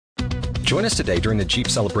Join us today during the Jeep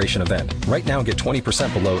Celebration event. Right now, get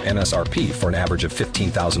 20% below MSRP for an average of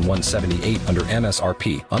 $15,178 under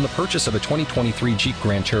MSRP on the purchase of a 2023 Jeep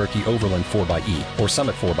Grand Cherokee Overland 4xE or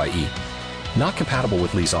Summit 4xE. Not compatible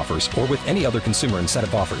with lease offers or with any other consumer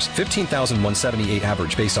incentive offers. $15,178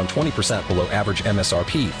 average based on 20% below average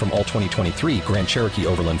MSRP from all 2023 Grand Cherokee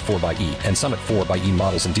Overland 4xE and Summit 4xE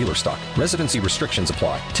models in dealer stock. Residency restrictions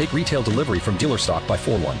apply. Take retail delivery from dealer stock by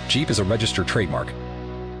 4/1. Jeep is a registered trademark.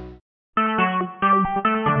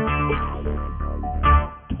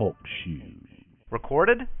 Talk shoes.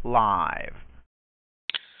 Recorded live.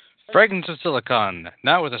 Fragments of Silicon,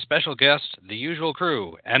 now with a special guest, the usual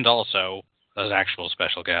crew, and also an actual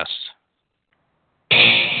special guest.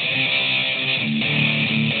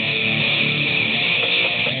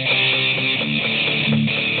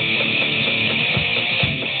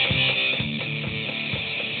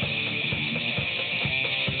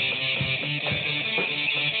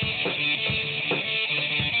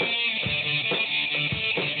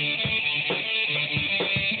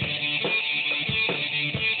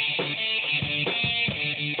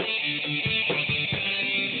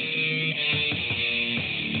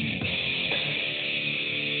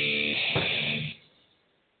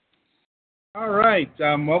 All right,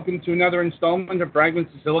 welcome to another installment of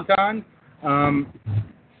Fragments of Silicon.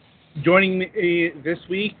 Joining me this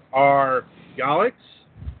week are Yalix.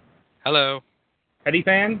 Hello.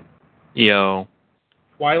 Pettyfan. Yo.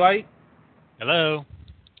 Twilight. Hello.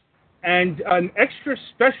 And an extra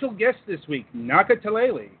special guest this week, Naka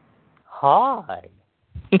Talele. Hi.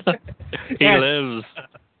 He lives.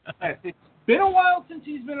 It's been a while since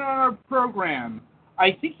he's been on our program.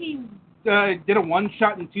 I think he did a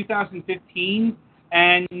one-shot in 2015,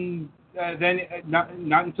 and then not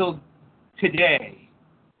until today.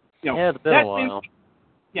 You know, Yeah, it's been a while.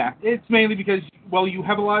 It's mainly because, well, you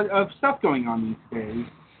have a lot of stuff going on these days,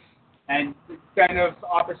 and it's kind of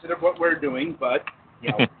opposite of what we're doing, but,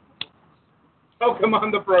 you know, welcome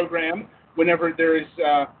on the program whenever there is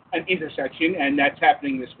an intersection, and that's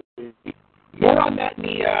happening this week. More on that in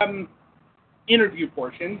the interview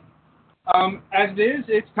portion. As it is,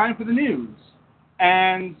 it's time for the news.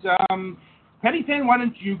 And, Pettyfan, why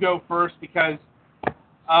don't you go first? Because,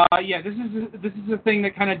 this is a thing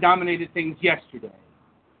that kind of dominated things yesterday.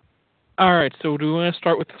 All right, so do we want to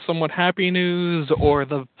start with the somewhat happy news or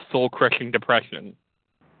the soul-crushing depression?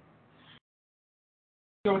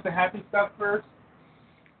 Go with the happy stuff first.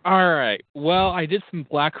 All right, well, I did some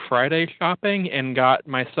Black Friday shopping and got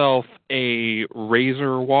myself a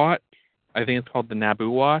Razer watch. I think it's called the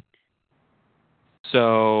Naboo watch.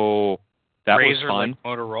 So that Razer, was fun. like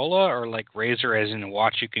Motorola, or like Razer as in a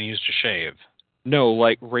watch you can use to shave? No,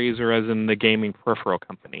 like Razer as in the gaming peripheral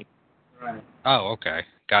company. Right. Oh, okay.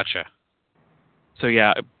 Gotcha. So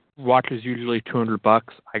yeah, watch is usually $200.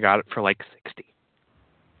 I got it for like $60.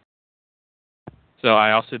 So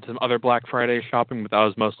I also did some other Black Friday shopping, but that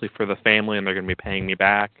was mostly for the family, and they're going to be paying me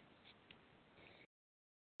back.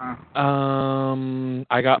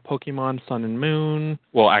 I got Pokemon Sun and Moon.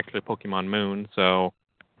 Well, actually Pokemon Moon, so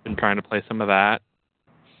been trying to play some of that.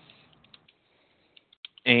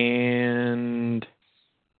 And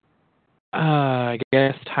I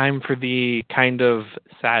guess time for the kind of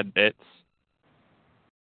sad bits.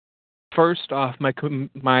 First off, my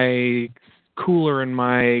cooler in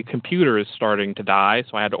my computer is starting to die,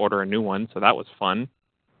 so I had to order a new one, so that was fun.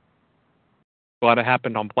 Glad it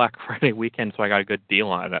happened on Black Friday weekend, so I got a good deal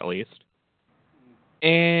on it at least.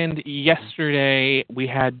 And yesterday, we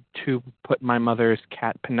had to put my mother's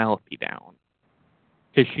cat Penelope down.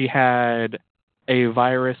 Because she had a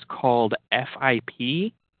virus called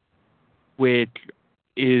FIP, which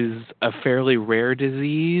is a fairly rare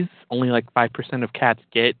disease. Only like 5% of cats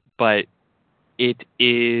get, but it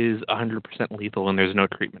is 100% lethal and there's no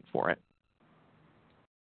treatment for it.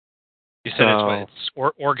 You said it's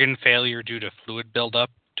organ failure due to fluid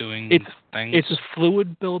buildup doing things? It's a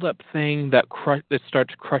fluid buildup thing that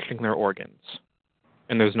starts crushing their organs.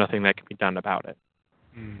 And there's nothing that can be done about it.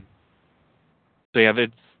 So yeah,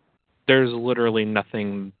 there's literally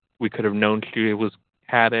nothing we could have known she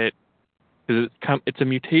had it. It's a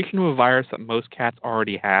mutation of a virus that most cats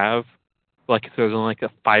already have. Like there's only like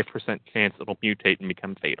a 5% chance it'll mutate and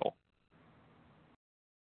become fatal.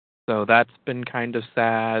 So that's been kind of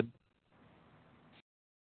sad.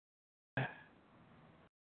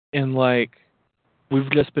 And, like,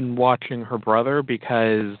 we've just been watching her brother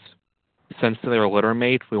because since they're litter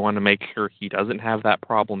mates, we want to make sure he doesn't have that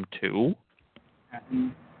problem, too.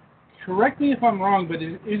 Correct me if I'm wrong, but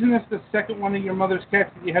isn't this the second one of your mother's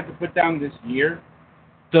cats that you had to put down this year?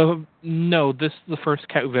 No, this is the first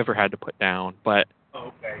cat we've ever had to put down, but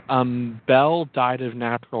Oh, okay. Belle died of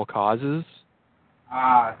natural causes.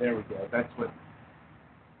 Ah, there we go. That's what...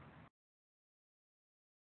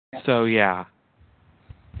 So, yeah.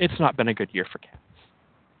 It's not been a good year for cats.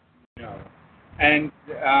 No. And,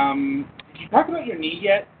 did you talk about your knee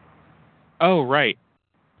yet? Oh, right.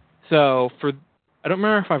 So, I don't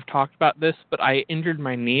remember if I've talked about this, but I injured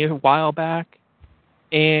my knee a while back,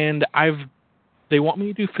 and they want me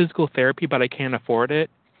to do physical therapy, but I can't afford it.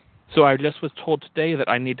 So I just was told today that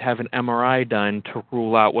I need to have an MRI done to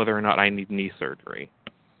rule out whether or not I need knee surgery.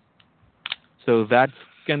 So that's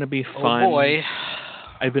going to be fun. Oh, boy.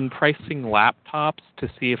 I've been pricing laptops to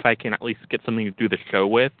see if I can at least get something to do the show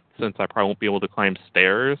with, since I probably won't be able to climb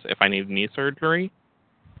stairs if I need knee surgery.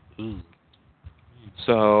 Ooh.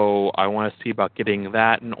 So I want to see about getting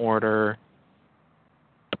that in order.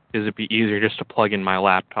 Because it'd be easier just to plug in my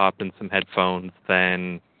laptop and some headphones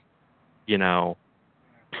than,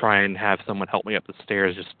 try and have someone help me up the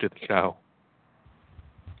stairs just to do the show.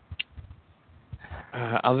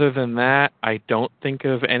 Other than that, I don't think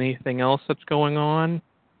of anything else that's going on.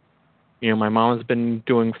 My mom's been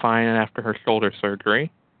doing fine after her shoulder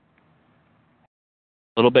surgery.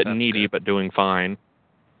 A little bit That's needy, good. but doing fine.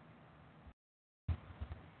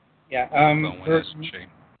 Yeah, When isn't she?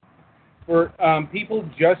 for people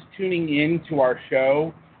just tuning in to our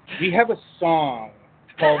show, we have a song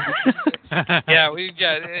called...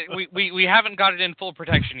 we haven't got it in full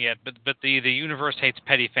protection yet, but the Universe Hates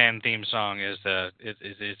Petty Fan theme song is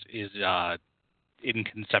in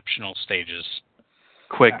conceptual stages.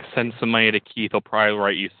 Quick, send some money to Keith. He'll probably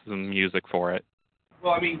write you some music for it.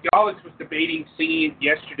 Well, I mean, Gallix was debating singing it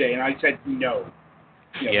yesterday, and I said no.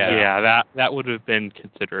 Yeah, that would have been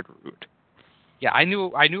considered rude. Yeah, I knew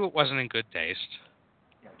it wasn't in good taste.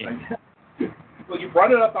 Yeah. Well, you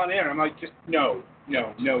brought it up on air. I'm like, just no,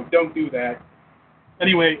 don't do that.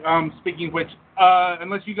 Anyway, speaking of which,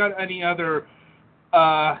 unless you got any other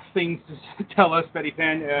things to tell us, Betty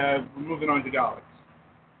Fan, we're moving on to Gallix.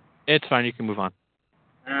 It's fine. You can move on.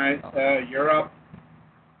 All right, you're up.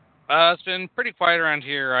 It's been pretty quiet around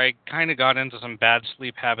here. I kind of got into some bad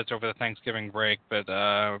sleep habits over the Thanksgiving break, but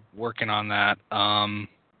working on that.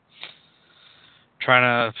 Trying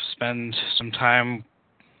to spend some time.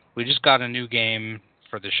 We just got a new game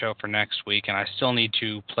for the show for next week, and I still need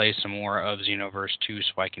to play some more of Xenoverse 2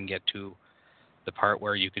 so I can get to the part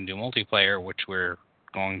where you can do multiplayer, which we're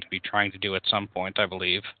going to be trying to do at some point, I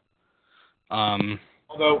believe.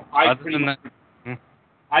 Although I pretty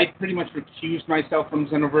much recused myself from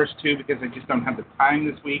Xenoverse 2 because I just don't have the time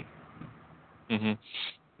this week.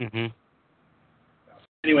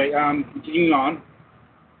 Anyway, continuing on.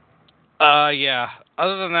 Yeah.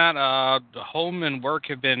 Other than that, home and work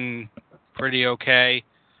have been pretty okay.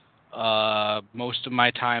 Most of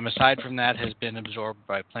my time, aside from that, has been absorbed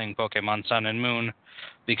by playing Pokemon Sun and Moon,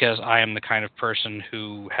 because I am the kind of person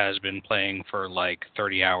who has been playing for like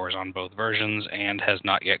 30 hours on both versions and has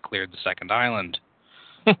not yet cleared the second island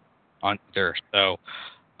on either. So,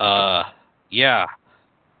 yeah.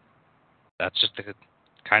 That's just the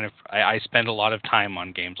kind of... I spend a lot of time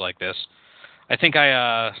on games like this. I think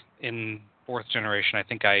in 4th generation, I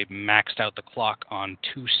think I maxed out the clock on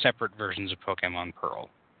 2 separate versions of Pokemon Pearl.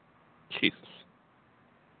 Jesus.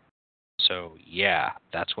 So, yeah,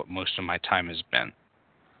 that's what most of my time has been.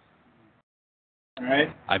 All right.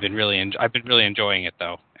 I've been really enjoying it,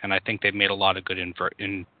 though, and I think they've made a lot of good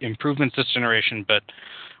improvements this generation, but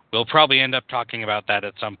we'll probably end up talking about that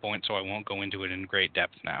at some point, so I won't go into it in great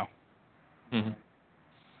depth now. Mm-hmm.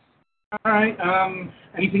 All right,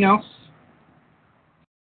 anything else?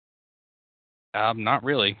 Not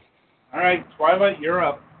really. All right, Twilight, you're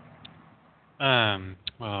up.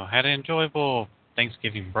 Well, had an enjoyable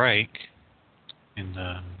Thanksgiving break, and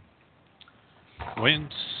went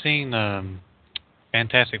and seen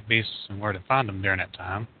Fantastic Beasts and Where to Find Them during that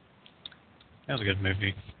time. That was a good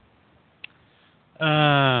movie.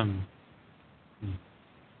 Not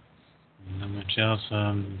much else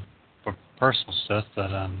for personal stuff,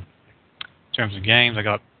 but in terms of games, I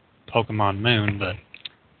got Pokemon Moon, but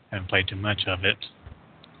haven't played too much of it.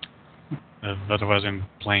 Otherwise, I'm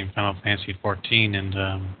playing Final Fantasy XIV and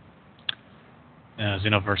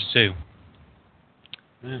Xenoverse 2.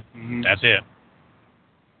 That's it.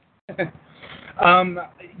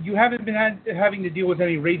 You haven't been having to deal with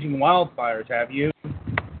any raging wildfires, have you?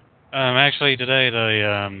 Actually, today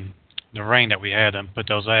the rain that we had put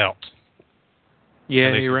those out.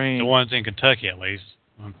 Yeah, the rain. The ones in Kentucky, at least.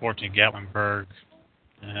 Unfortunately, Gatlinburg.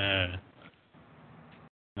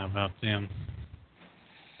 How about them?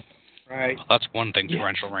 Right. Well, that's one thing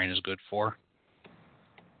torrential rain is good for.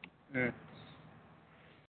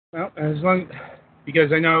 Well, as long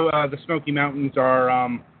because I know the Smoky Mountains are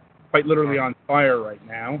quite literally on fire right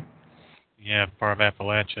now. Yeah, part of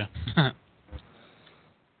Appalachia.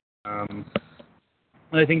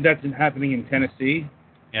 I think that's happening in Tennessee.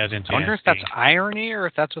 Yeah, it's in I wonder if Tennessee. that's irony or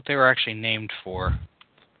if that's what they were actually named for.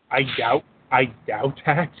 I doubt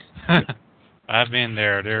that. I've been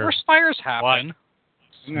there. They're Forest fires happen.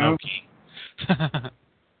 No. smoky.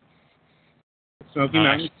 Smoky Nice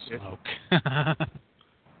Mountains. smoke.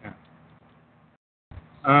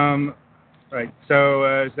 Right.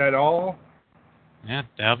 So is that all? Yeah,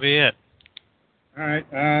 that'll be it. All right.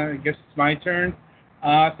 I guess it's my turn.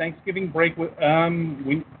 Thanksgiving break.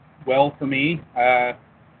 Went well for me.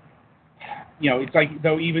 It's like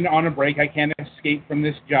though even on a break, I can't escape from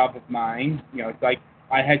this job of mine. It's like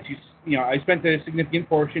I had to. I spent a significant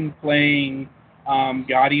portion playing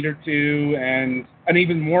God Eater 2 and an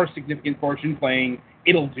even more significant portion playing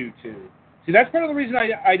It'll Do 2. See, that's part of the reason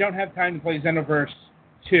I don't have time to play Xenoverse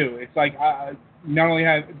 2. It's like not only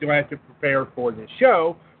do I have to prepare for this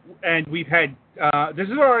show, and we've had this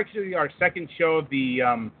is actually our second show of the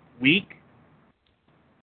week,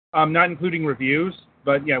 not including reviews.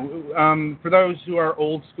 But yeah, for those who are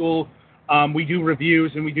old school, we do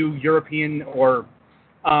reviews and we do European or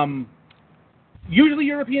usually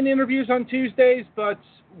European interviews on Tuesdays. But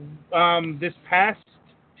this past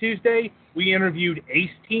Tuesday, we interviewed Ace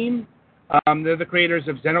Team. They're the creators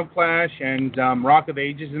of Xenoclash and Rock of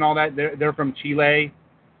Ages and all that. They're from Chile.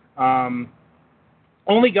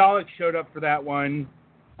 Only Gallic showed up for that one,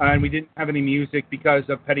 and we didn't have any music because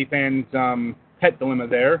of Petty Fan's pet dilemma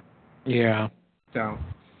there. Yeah. So,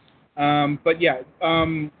 but yeah,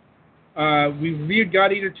 we reviewed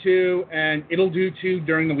God Eater 2 and It'll Do 2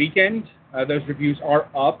 during the weekend. Those reviews are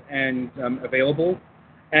up and available.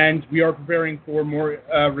 And we are preparing for more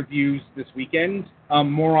reviews this weekend.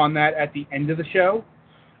 More on that at the end of the show.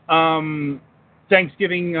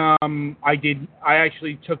 Thanksgiving, I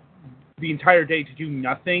actually took the entire day to do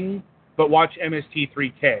nothing but watch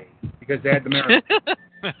MST3K because they had the marathon.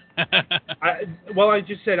 I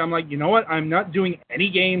just said, I'm like, you know what? I'm not doing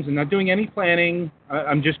any games. I'm not doing any planning.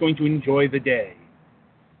 I'm just going to enjoy the day.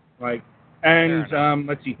 Let's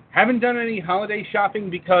see. Haven't done any holiday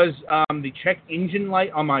shopping because the check engine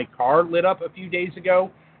light on my car lit up a few days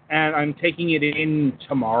ago, and I'm taking it in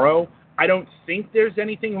tomorrow. I don't think there's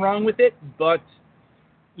anything wrong with it, but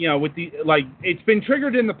with it's been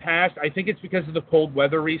triggered in the past. I think it's because of the cold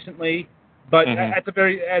weather recently. But at the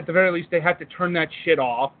very least, they have to turn that shit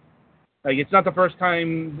off. It's not the first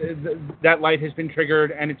time that light has been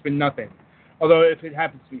triggered, and it's been nothing. Although if it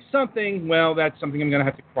happens to be something, well, that's something I'm going to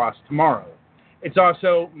have to cross tomorrow. It's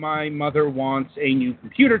also my mother wants a new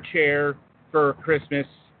computer chair for Christmas,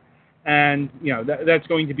 and that's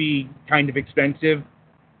going to be kind of expensive.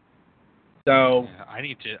 So yeah, I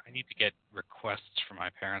need to get requests from my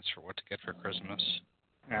parents for what to get for Christmas.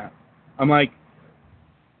 Yeah, I'm like.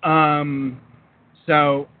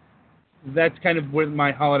 So that's kind of where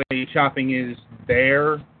my holiday shopping is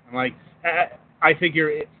there. I'm like, I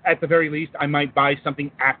figure at the very least I might buy something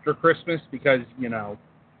after Christmas because,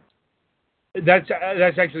 that's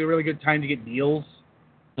actually a really good time to get deals.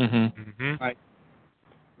 Mm-hmm.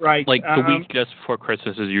 Right. Like the week just before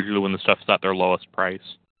Christmas is usually when the stuff's at their lowest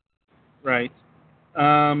price. Right.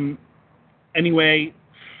 Anyway,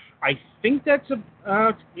 I think that's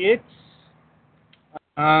it.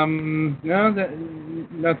 Nothing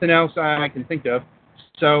else I can think of.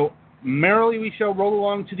 So, merrily we shall roll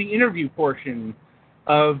along to the interview portion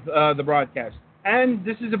of the broadcast. And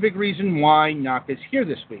this is a big reason why Knock is here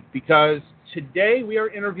this week, because today we are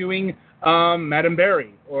interviewing Madame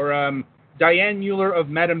Berry, or Diane Mueller of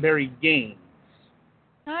Madame Berry Games.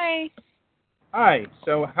 Hi. Hi.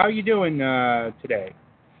 So, how are you doing today?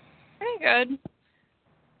 Pretty good.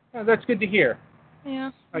 That's good to hear.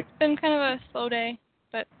 Yeah. It's been kind of a slow day,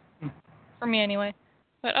 but for me anyway.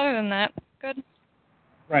 But other than that, good.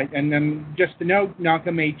 Right, and then just to note,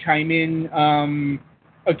 Naka may chime in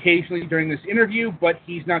occasionally during this interview, but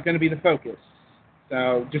he's not going to be the focus.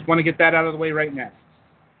 So just want to get that out of the way right now.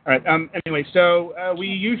 All right. Anyway, so we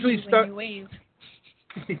usually start.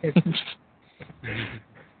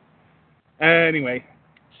 Anyway,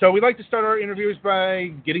 so we like to start our interviews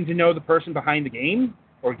by getting to know the person behind the game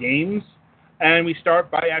or games, and we start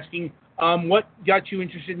by asking, what got you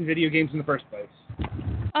interested in video games in the first place?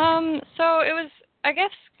 So it was, I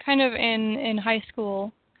guess, kind of in high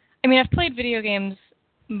school. I mean, I've played video games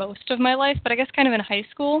most of my life, but I guess kind of in high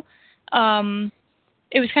school,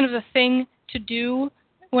 it was kind of the thing to do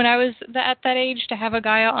when I was at that age, to have a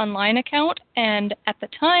Gaia Online account, and at the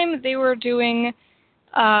time they were doing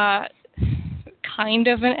kind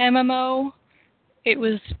of an MMO. It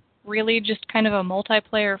was really just kind of a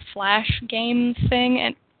multiplayer Flash game thing.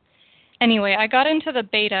 And anyway, I got into the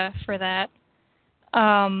beta for that.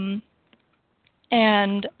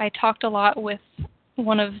 And I talked a lot with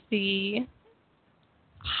one of the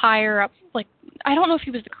higher up, like, I don't know if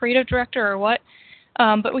he was the creative director or what,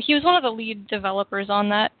 but he was one of the lead developers on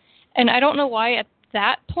that. And I don't know why at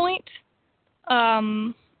that point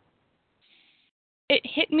it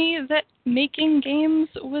hit me that making games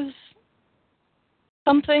was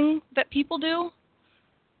something that people do.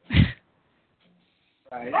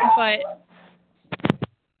 Right. But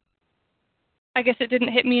I guess it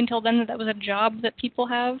didn't hit me until then that that was a job that people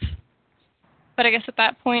have. But I guess at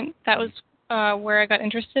that point, that was where I got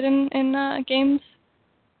interested in games.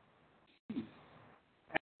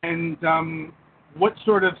 And what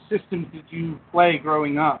sort of systems did you play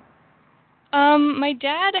growing up? My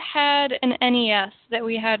dad had an NES that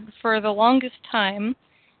we had for the longest time,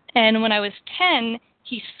 and when I was 10,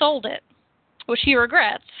 he sold it, which he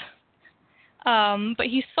regrets. But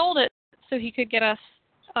he sold it so he could get us,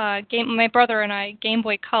 my brother and I, Game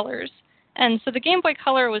Boy Colors. And so the Game Boy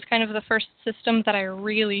Color was kind of the first system that I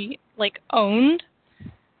really, owned.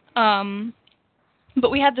 But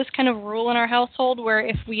we had this kind of rule in our household where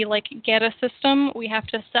if we, get a system, we have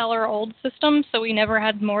to sell our old system, so we never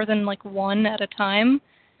had more than, one at a time.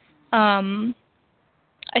 I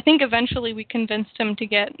think eventually we convinced him to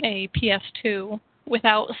get a PS2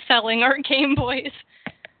 without selling our Game Boys.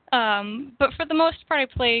 But for the most part, I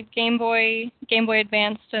played Game Boy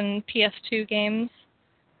Advanced, and PS2 games.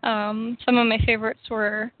 Some of my favorites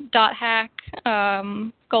were Dot Hack,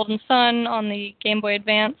 Golden Sun on the Game Boy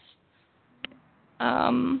Advance,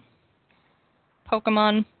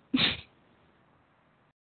 Pokemon.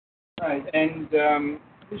 Right, and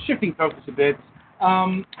shifting focus a bit,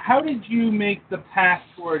 how did you make the path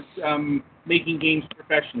towards making games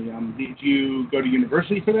professionally? Did you go to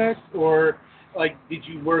university for that, or did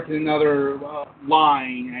you work in another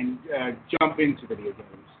line and jump into video games?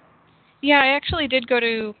 Yeah, I actually did go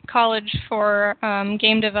to college for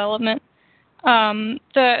game development.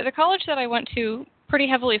 The college that I went to pretty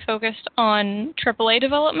heavily focused on AAA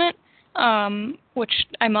development, which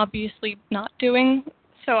I'm obviously not doing,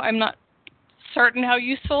 so I'm not certain how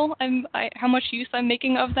how much use I'm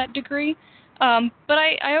making of that degree. But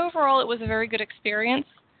I overall, it was a very good experience.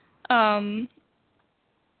 I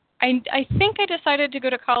think I decided to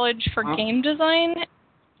go to college for game design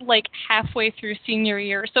halfway through senior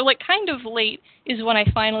year. So kind of late is when I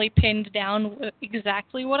finally pinned down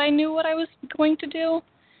exactly what I knew what I was going to do.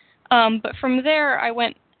 But from there, I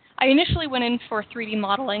initially went in for 3D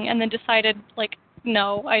modeling and then decided,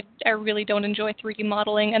 no, I really don't enjoy 3D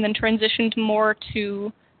modeling, and then transitioned more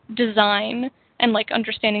to design and,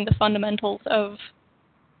 understanding the fundamentals of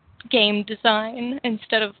game design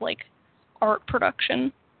instead of, art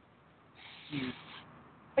production.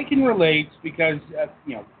 I can relate because,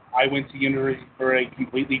 I went to university for a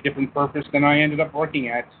completely different purpose than I ended up working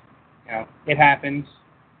at. It happens.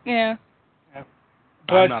 Yeah.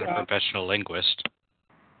 But, I'm not a professional linguist.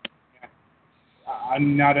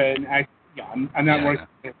 I'm not I'm not working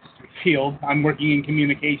in the field. I'm working in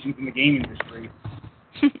communications in the game industry.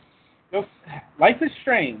 So, life is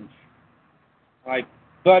strange.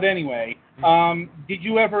 But anyway, did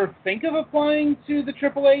you ever think of applying to the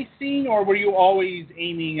AAA scene, or were you always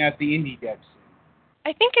aiming at the indie dev scene?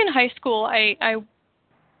 I think in high school, I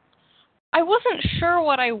wasn't sure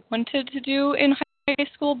what I wanted to do in high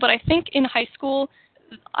school, but I think in high school,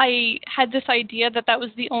 I had this idea that that was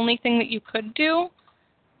the only thing that you could do,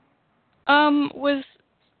 was,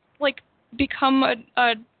 become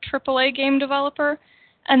a AAA game developer.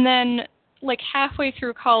 And then, halfway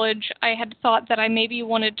through college, I had thought that I maybe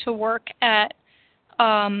wanted to work at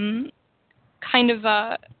kind of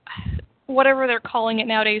a, whatever they're calling it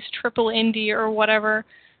nowadays, triple indie or whatever,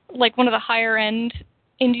 one of the higher-end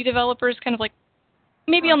indie developers, kind of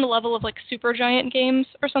maybe on the level of Supergiant Games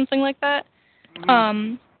or something like that.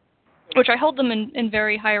 Mm-hmm. Which I hold them in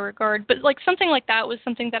very high regard. But something like that was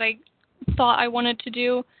something that I thought I wanted to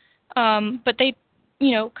do. But they,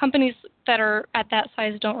 companies that are at that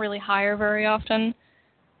size don't really hire very often.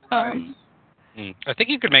 I think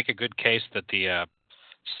you could make a good case that the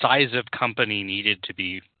size of company needed to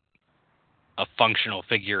be a functional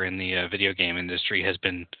figure in the video game industry has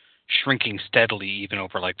been shrinking steadily even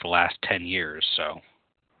over the last 10 years. So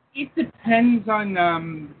it depends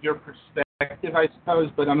on your perspective, I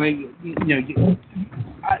suppose. But I mean, you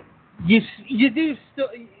do still.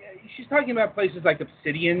 She's talking about places like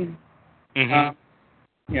Obsidian, that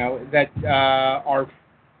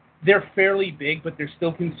they're fairly big, but they're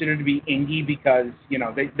still considered to be indie because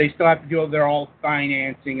they still have to do their all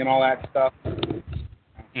financing and all that stuff.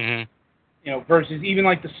 Mm-hmm. You know, versus even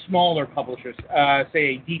like the smaller publishers,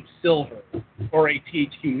 say a Deep Silver or a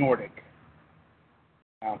THQ Nordic.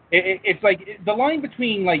 It's like the line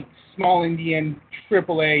between like small indie and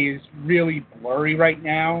AAA is really blurry right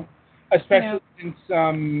now, especially since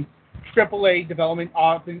AAA development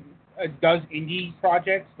often does indie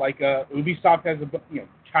projects like Ubisoft has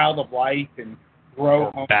Child of Light and Grow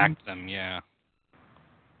Or Home. back them, yeah.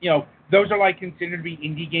 You know, those are like considered to be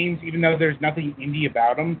indie games, even though there's nothing indie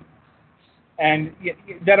about them. And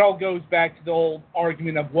that all goes back to the old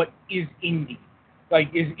argument of what is indie. Like,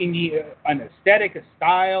 is indie an aesthetic, a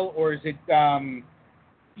style, or is it, the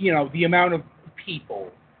amount of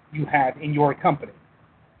people you have in your company?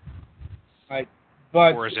 Like,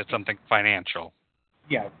 but Or is it something financial?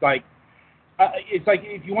 Yeah, it's like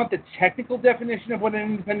if you want the technical definition of what an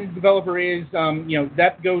independent developer is,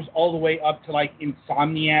 that goes all the way up to like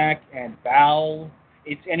Insomniac and Valve.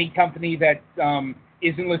 It's any company that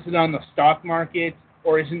isn't listed on the stock market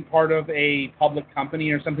or isn't part of a public company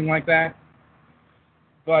or something like that.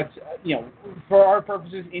 But for our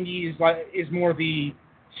purposes, indie is more the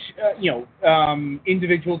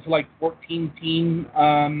individual to like 14 team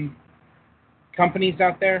companies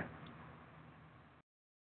out there.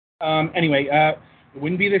 Anyway, it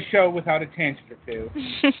wouldn't be the show without a tangent or two.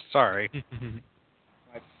 Sorry.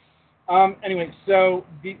 Anyway, so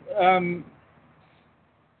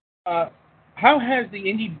how has the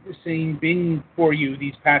indie scene been for you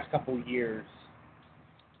these past couple of years?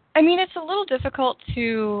 I mean, it's a little difficult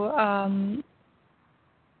to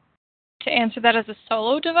answer that as a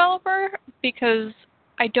solo developer because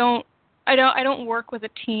I don't work with a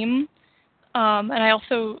team, and I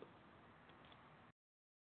also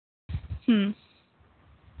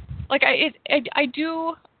like I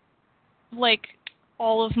do like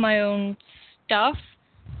all of my own stuff,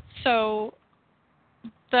 so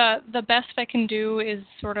the best I can do is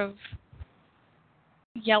sort of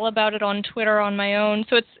yell about it on Twitter on my own.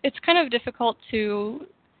 So it's kind of difficult to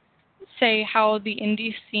say how the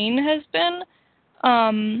indie scene has been.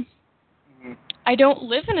 I don't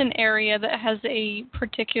live in an area that has a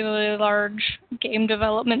particularly large game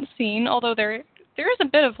development scene, although there is a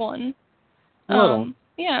bit of one.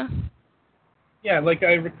 Yeah. Yeah, like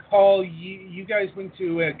I recall you guys went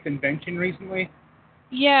to a convention recently?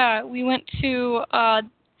 Yeah, we went to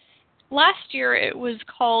last year it was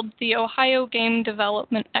called the Ohio Game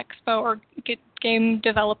Development Expo or Game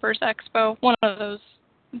Developers Expo, one of those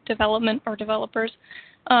development or developers.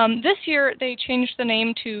 This year they changed the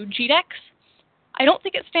name to GDEX. I don't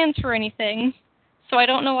think it stands for anything, so I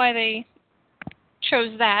don't know why they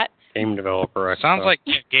chose that. Game Developer Expo. Sounds like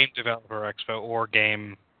Game Developer Expo or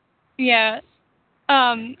Game... Yeah.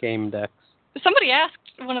 Game Dex. Somebody asked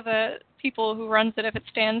one of the people who runs it if it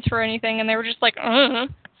stands for anything, and they were just like,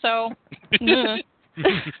 so...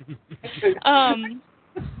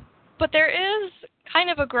 But there is kind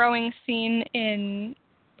of a growing scene in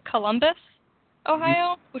Columbus,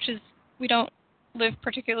 Ohio, which is, we don't live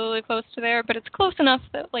particularly close to there, but it's close enough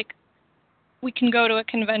that, like, we can go to a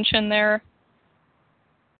convention there,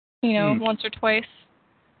 once or twice.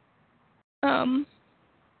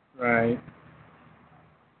 Right.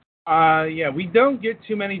 Yeah, we don't get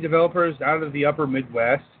too many developers out of the upper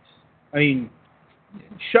Midwest. I mean,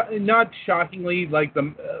 not shockingly, like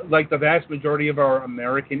the vast majority of our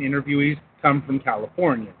American interviewees come from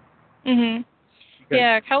California. Mhm.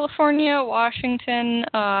 Yeah, California, Washington,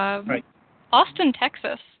 right. Austin,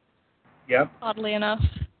 Texas. Yep. Oddly enough.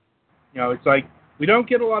 It's like we don't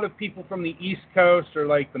get a lot of people from the East Coast or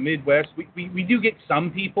like the Midwest. We do get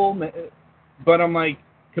some people, but I'm like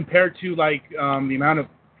compared to like the amount of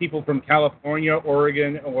people from California,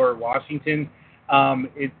 Oregon, or Washington,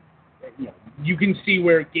 you can see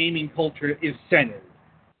where gaming culture is centered.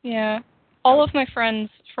 Yeah. All of my friends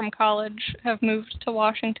from college have moved to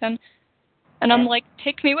Washington, and I'm like,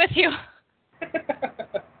 take me with you.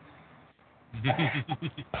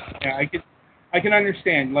 Yeah, I can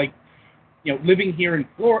understand. Like, living here in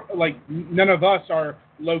Florida, like none of us are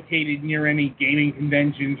located near any gaming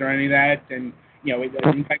conventions or any of that, and it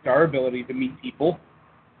does impact our ability to meet people.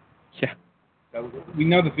 Yeah. So we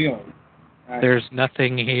know the feeling. There's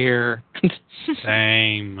nothing here.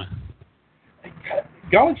 Same.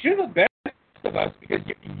 Gulch, you're the best of us because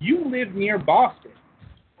you live near Boston.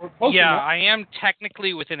 Or close enough. I am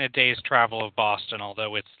technically within a day's travel of Boston,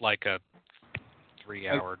 although it's like a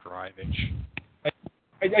 3-hour drive-ish.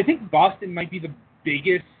 I think Boston might be the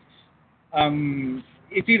biggest.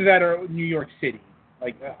 It's either that or New York City.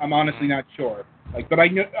 Like, I'm honestly not sure. Like, but I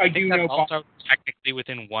do know. Also, technically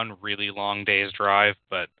within one really long day's drive,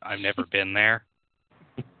 but I've never been there.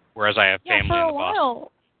 Whereas I have family in the Boston.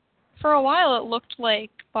 for a while it looked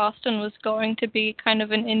like Boston was going to be kind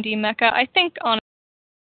of an indie mecca. I think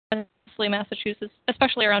honestly Massachusetts,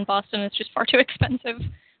 especially around Boston, is just far too expensive.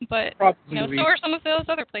 But so are some of those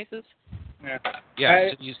other places. Yeah,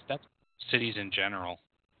 cities in general.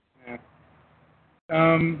 Yeah.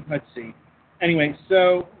 Let's see. Anyway,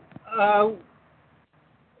 so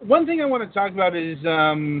one thing I want to talk about is,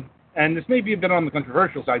 and this may be a bit on the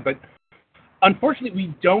controversial side, but unfortunately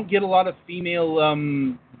we don't get a lot of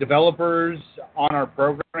female developers on our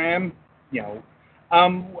program.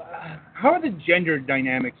 How are the gender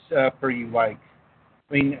dynamics for you like?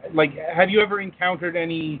 I mean, like, have you ever encountered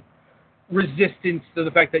any resistance to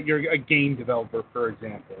the fact that you're a game developer, for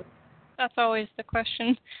example? That's always the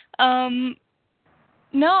question.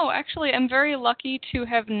 No, actually, I'm very lucky to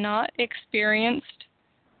have not experienced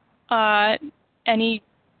any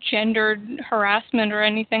gendered harassment or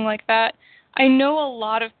anything like that. I know a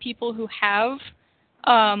lot of people who have,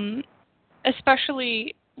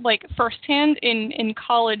 especially like firsthand in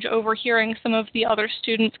college, overhearing some of the other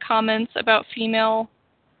students' comments about female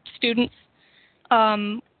students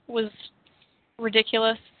was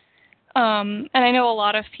ridiculous. And I know a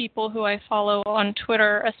lot of people who I follow on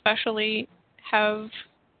Twitter especially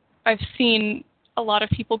I've seen a lot of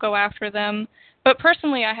people go after them. But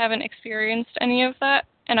personally, I haven't experienced any of that,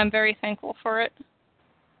 and I'm very thankful for it.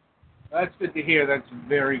 That's good to hear. That's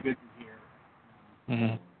very good to hear.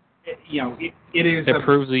 Mm-hmm. It is. It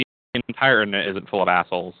proves the entire internet isn't full of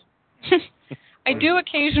assholes. I do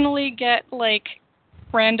occasionally get, like,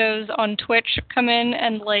 randos on Twitch come in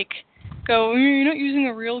and, like, go, you're not using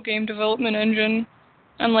a real game development engine.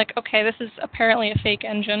 I'm like, okay, this is apparently a fake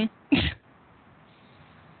engine.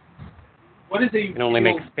 What is it? You can only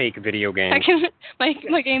make fake video games.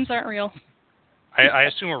 My games aren't real. I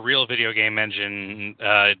assume a real video game engine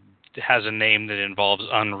has a name that involves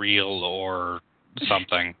Unreal or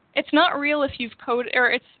something. It's not real if you've coded,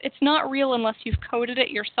 or it's not real unless you've coded it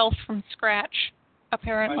yourself from scratch,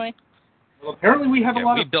 apparently. Well, apparently we have a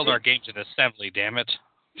lot of... We build our games in assembly, damn it.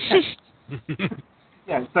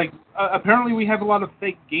 Yeah, it's like, apparently we have a lot of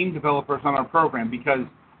fake game developers on our program because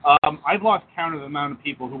I've lost count of the amount of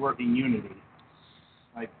people who work in Unity.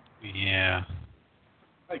 Yeah.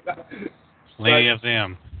 Like, plenty of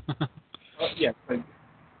them. Yeah, like,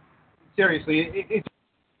 seriously,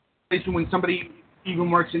 it's when somebody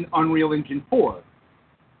even works in Unreal Engine 4.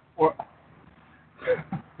 Or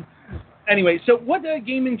anyway, so what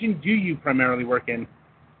game engine do you primarily work in?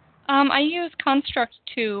 I use Construct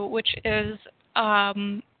 2, which is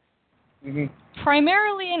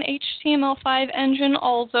primarily an HTML5 engine,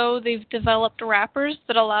 although they've developed wrappers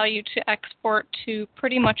that allow you to export to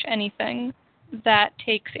pretty much anything that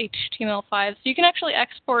takes HTML5. So you can actually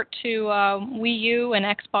export to Wii U and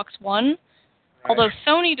Xbox One, although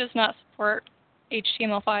Sony does not support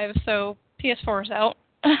HTML5, so PS4 is out.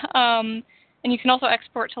 And you can also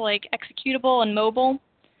export to, like, executable and mobile.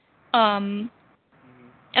 And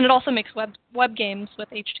it also makes web games with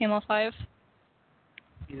HTML5.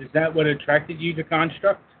 Is that what attracted you to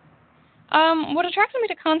Construct? What attracted me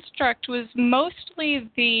to Construct was mostly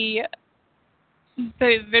the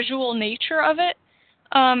visual nature of it.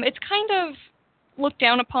 It's kind of looked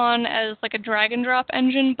down upon as like a drag and drop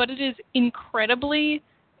engine, but it is incredibly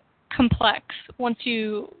complex once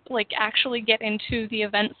you like actually get into the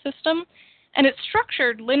event system. And it's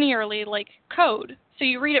structured linearly like code. So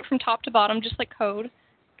you read it from top to bottom just like code.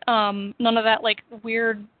 None of that like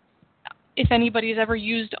weird, if anybody's ever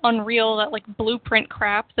used Unreal, that like blueprint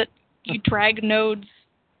crap that you drag nodes,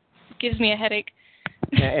 gives me a headache.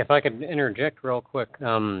 Yeah, if I could interject real quick,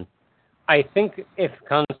 I think if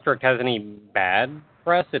Construct has any bad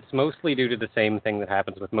press, it's mostly due to the same thing that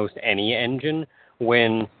happens with most any engine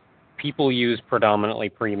when people use predominantly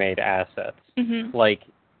pre-made assets. Mm-hmm. Like,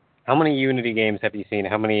 how many Unity games have you seen?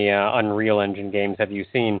 How many Unreal Engine games have you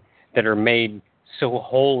seen that are made so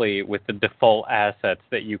wholly with the default assets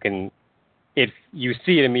that you can, if you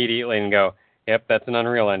see it immediately and go, yep, that's an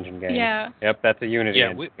Unreal Engine game. Yeah. Yep, that's a Unity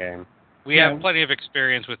Engine game. We have plenty of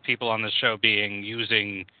experience with people on the show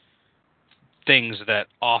using things that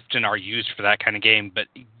often are used for that kind of game, but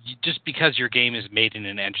just because your game is made in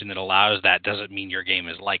an engine that allows that doesn't mean your game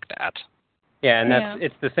is like that. Yeah, and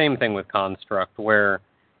it's the same thing with Construct, where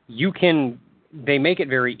they make it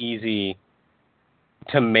very easy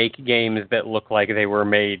to make games that look like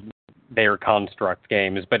they're Construct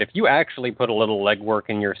games, but if you actually put a little legwork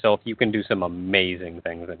in yourself, you can do some amazing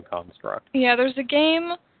things in Construct. Yeah, there's a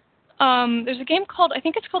game called, I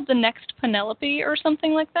think it's called The Next Penelope or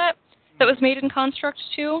something like that was made in Construct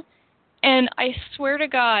 2, and I swear to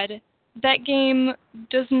God, that game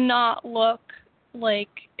does not look like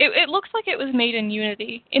it looks like it was made in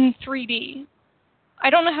Unity in 3D. I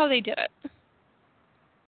don't know how they did it.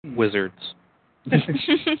 Wizards.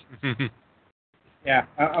 Yeah,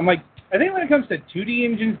 I'm like, I think when it comes to 2D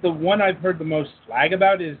engines, the one I've heard the most flag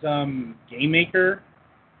about is Game Maker.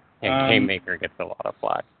 Yeah, Game Maker gets a lot of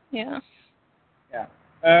flack. Yeah. Yeah.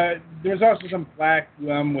 There was also some flack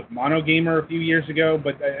with Monogamer a few years ago,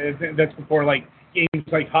 but I think that's before like games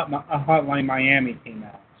like Hotline Miami came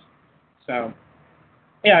out. So,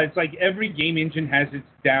 yeah, it's like every game engine has its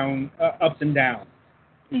ups and downs.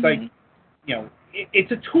 It's like, you know,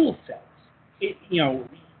 it's a tool set. If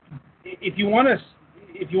you want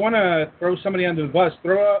to throw somebody under the bus,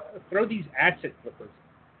 throw these asset flippers.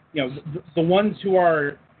 You know, the ones who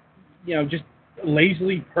are, you know, just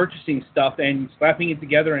lazily purchasing stuff and slapping it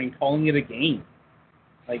together and calling it a game.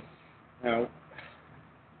 Like, you know.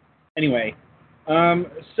 Anyway,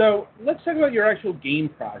 so let's talk about your actual game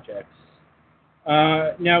projects.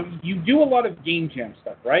 Now, you do a lot of game jam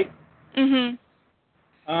stuff, right? Mhm.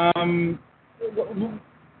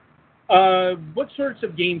 What sorts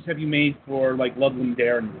of games have you made for like Ludlam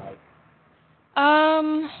Dare and the like?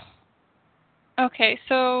 Okay,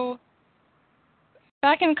 so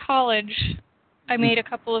back in college, I made a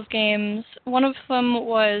couple of games. One of them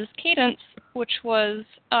was Cadence, which was,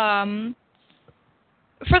 for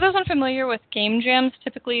those unfamiliar with game jams,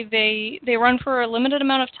 typically they run for a limited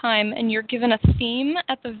amount of time, and you're given a theme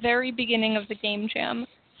at the very beginning of the game jam.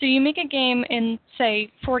 So you make a game in, say,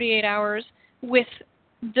 48 hours with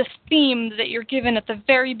the theme that you're given at the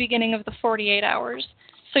very beginning of the 48 hours.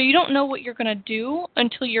 So you don't know what you're going to do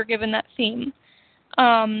until you're given that theme.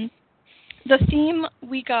 The theme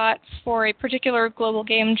we got for a particular global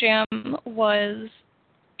game jam was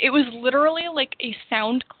literally like a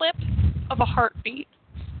sound clip of a heartbeat.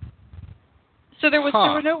 So there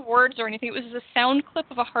were no words or anything. It was a sound clip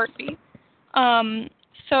of a heartbeat.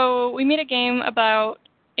 So we made a game about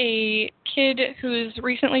a kid who's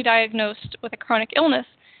recently diagnosed with a chronic illness,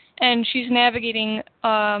 and she's navigating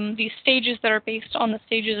these stages that are based on the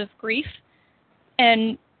stages of grief.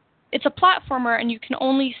 And it's a platformer, and you can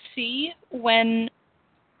only see when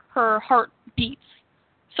her heart beats.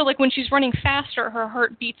 So, like, when she's running faster, her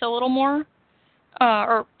heart beats a little more,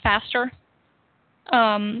 or faster.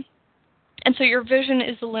 And so your vision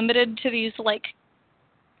is limited to these, like,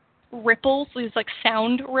 ripples, these, like,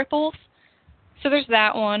 sound ripples. So there's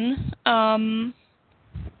that one.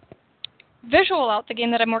 Visual Out, the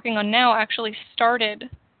game that I'm working on now, actually started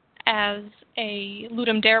as a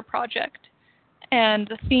Ludum Dare project. And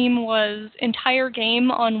the theme was entire game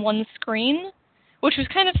on one screen, which was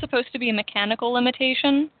kind of supposed to be a mechanical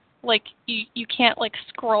limitation. Like, you can't, like,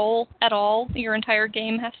 scroll at all. Your entire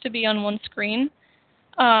game has to be on one screen.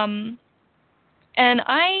 And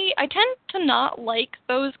I tend to not like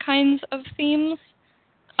those kinds of themes,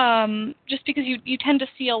 just because you tend to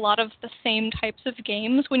see a lot of the same types of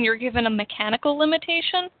games when you're given a mechanical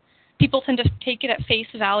limitation. People tend to take it at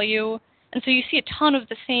face value, and so you see a ton of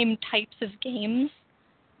the same types of games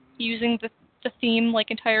using the theme,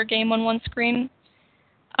 like, entire game on one screen.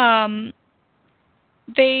 When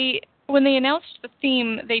they announced the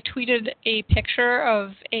theme, they tweeted a picture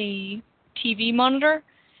of a TV monitor,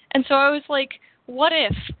 and so I was like, what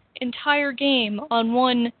if entire game on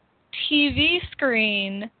one TV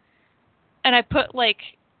screen? And I put, like,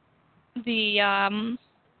 the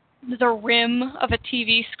rim of a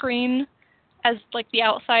TV screen as, like, the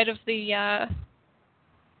outside of the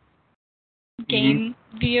game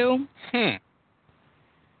view.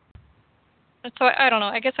 So I don't know.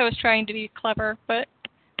 I guess I was trying to be clever, but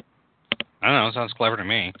I don't know. It sounds clever to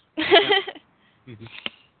me.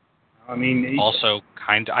 I mean, also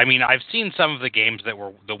I mean, I've seen some of the games that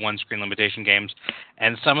were the one-screen limitation games,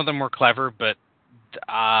 and some of them were clever, but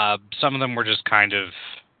some of them were just kind of.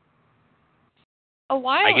 A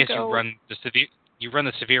while ago, I guess ago, you run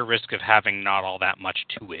the severe risk of having not all that much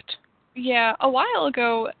to it. Yeah, a while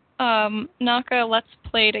ago, Naka Let's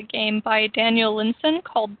Played a game by Daniel Linson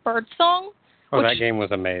called Birdsong. Oh, that game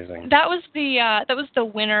was amazing. That was the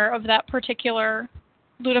winner of that particular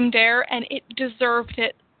Ludum Dare, and it deserved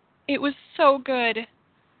it. It was so good.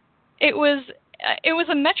 It was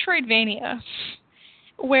a Metroidvania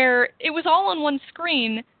where it was all on one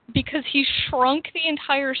screen because he shrunk the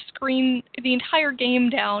entire screen, the entire game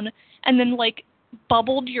down, and then, like,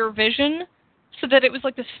 bubbled your vision so that it was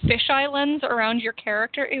like this fisheye lens around your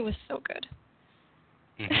character. It was so good.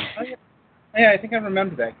 Mm-hmm. Yeah, I think I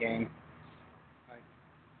remember that game.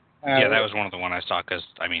 Yeah, that was one of the one I saw because,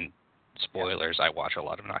 I mean, spoilers, I watch a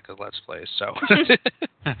lot of Naka Let's Plays, so.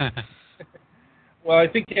 Well, I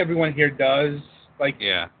think everyone here does. Like,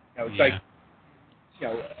 yeah. You know, it's like,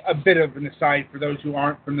 a bit of an aside for those who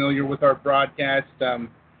aren't familiar with our broadcast.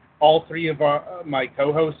 All three of my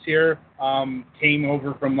co-hosts here came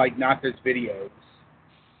over from like Naka's videos.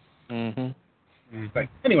 But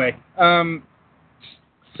anyway,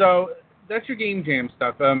 so that's your Game Jam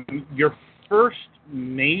stuff. Your first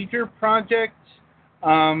major project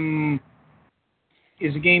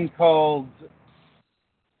is a game called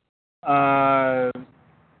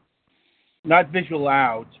not Visual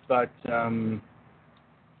Out, but trying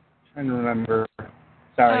to remember.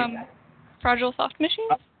 Sorry. Fragile Soft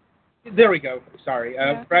Machines? There we go. Sorry.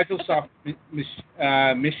 Yeah. Fragile Soft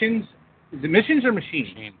Missions. Is it Missions or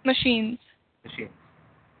Machines? Machines. Machines.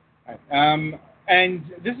 Right. And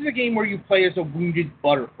this is a game where you play as a wounded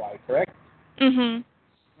butterfly, correct? Mm-hmm.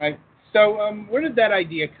 Right. So where did that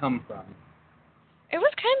idea come from? It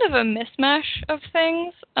was kind of a mismatch of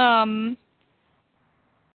things.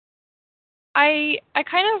 I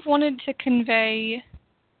kind of wanted to convey,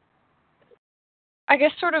 I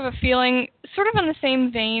guess, sort of a feeling, sort of in the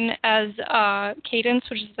same vein as Cadence,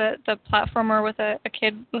 which is the platformer with a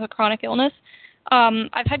kid with a chronic illness.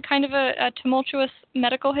 I've had kind of a tumultuous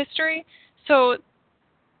medical history, so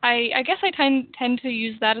I guess I tend to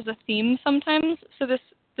use that as a theme sometimes. So this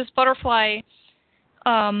butterfly,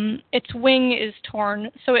 its wing is torn,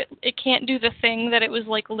 so it can't do the thing that it was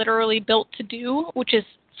like literally built to do, which is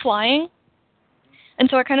flying. And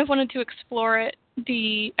so I kind of wanted to explore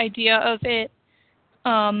the idea of it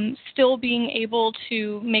still being able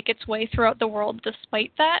to make its way throughout the world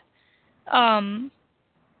despite that.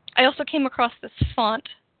 I also came across this font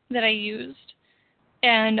that I used,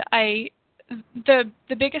 and the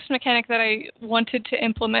biggest mechanic that I wanted to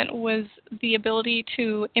implement was the ability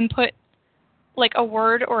to input like a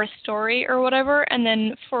word or a story or whatever, and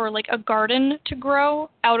then for like a garden to grow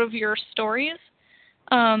out of your stories.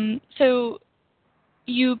 So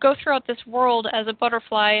you go throughout this world as a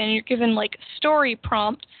butterfly, and you're given like story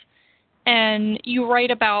prompts, and you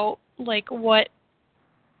write about like what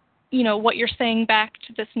you're saying back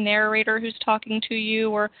to this narrator who's talking to you,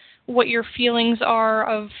 or what your feelings are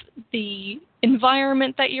of the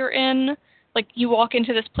environment that you're in. Like you walk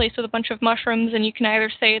into this place with a bunch of mushrooms, and you can either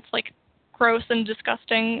say it's like gross and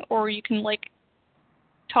disgusting, or you can like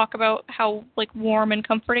talk about how like warm and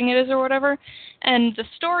comforting it is or whatever. And the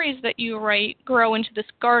stories that you write grow into this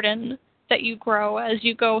garden that you grow as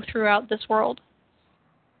you go throughout this world.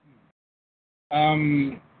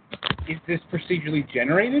 Is this procedurally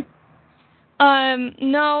generated?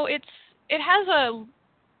 No, it has a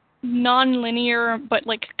non-linear but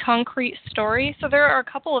like concrete story. So there are a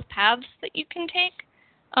couple of paths that you can take,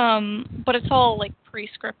 but it's all like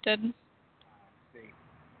pre-scripted.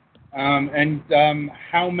 And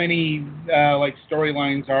how many like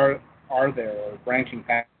storylines are there, or branching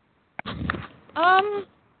paths?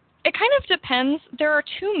 It kind of depends. There are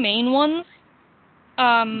two main ones,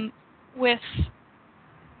 with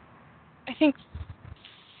I think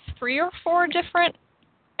 3 or 4 different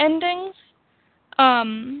endings.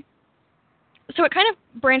 So it kind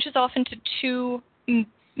of branches off into 2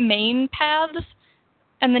 main paths,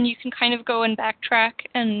 and then you can kind of go and backtrack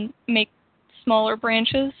and make smaller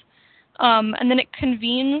branches. And then it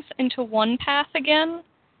convenes into one path again,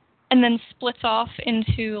 and then splits off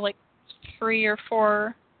into like 3 or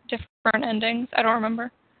 4 different endings. I don't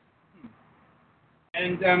remember.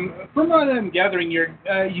 And from what I'm gathering, you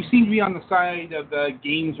seem to be on the side of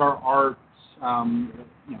games are arts.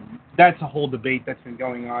 That's a whole debate that's been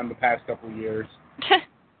going on the past couple of years.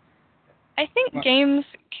 I think games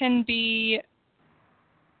can be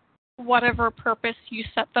whatever purpose you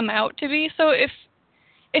set them out to be. So if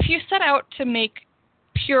you set out to make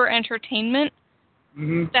pure entertainment,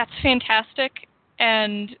 that's fantastic,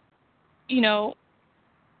 and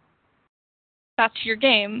that's your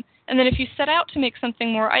game. And then if you set out to make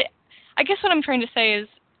something more, I guess what I'm trying to say is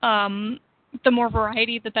the more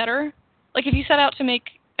variety, the better. Like if you set out to make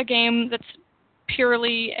a game that's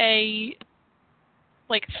purely a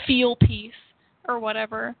like feel piece or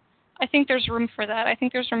whatever, I think there's room for that. I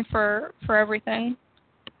think there's room for everything.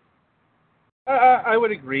 I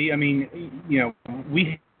would agree. I mean,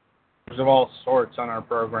 we have of all sorts on our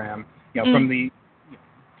program.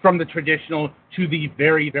 From the traditional to the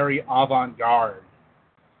very, very avant-garde.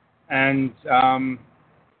 And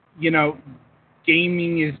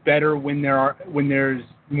gaming is better when there's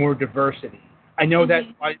more diversity. I know that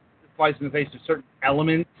flies in the face of certain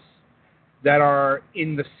elements that are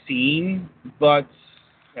in the scene, but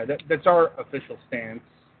that's our official stance.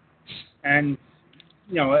 And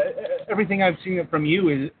everything I've seen from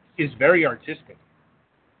you is very artistic.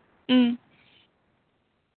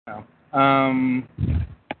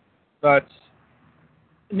 But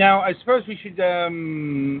Now, I suppose we should,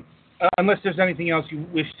 unless there's anything else you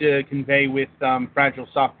wish to convey with Fragile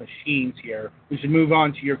Soft Machines here, we should move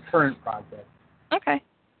on to your current project. Okay.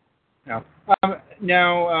 Now,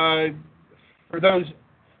 for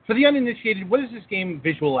the uninitiated, what is this game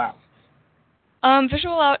Visual Out?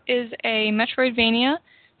 Visual Out is a Metroidvania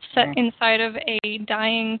set inside of a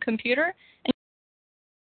dying computer. And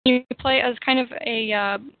you play as kind of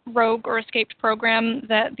a rogue or escaped program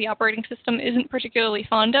that the operating system isn't particularly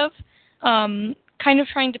fond of, kind of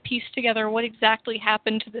trying to piece together what exactly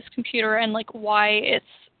happened to this computer and like why it's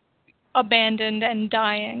abandoned and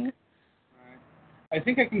dying. I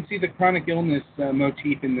think I can see the chronic illness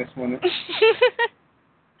motif in this one.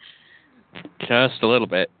 Just a little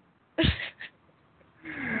bit.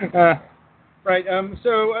 Right.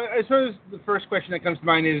 So I suppose the first question that comes to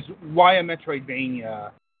mind is why a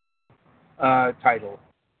Metroidvania title?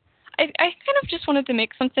 I kind of just wanted to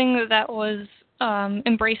make something that was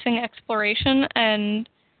embracing exploration, and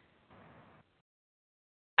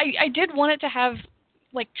I did want it to have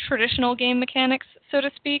like traditional game mechanics, so to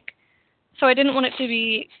speak. So I didn't want it to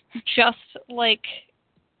be just like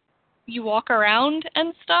you walk around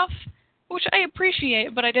and stuff, which I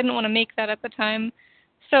appreciate, but I didn't want to make that at the time.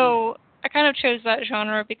 So I kind of chose that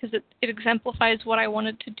genre because it exemplifies what I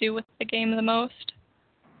wanted to do with the game the most.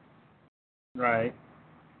 Right.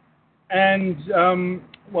 And,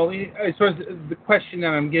 well, I suppose the question that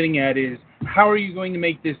I'm getting at is, how are you going to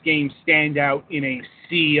make this game stand out in a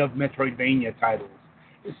sea of Metroidvania titles?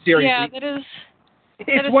 Seriously. Yeah, that is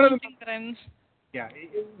one of something that I'm... Yeah,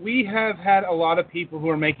 we have had a lot of people who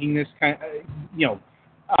are making this kind of,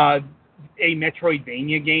 a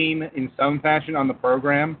Metroidvania game in some fashion on the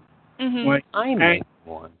program. Mm-hmm. I made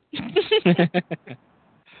one.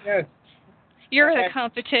 Yes. You're the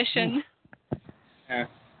competition. Yeah.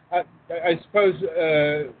 I suppose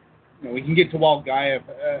we can get to Walgaia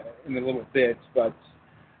in a little bit, but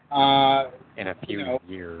in a few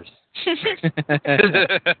years.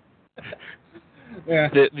 Yeah.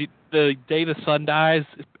 The day the sun dies,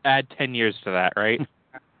 add 10 years to that, right?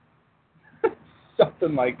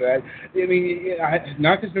 Something like that. I mean,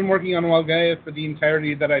 Knock has been working on Walgaia for the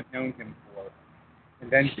entirety that I've known him for.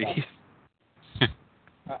 And then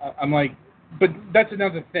I'm like, but that's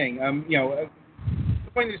another thing. The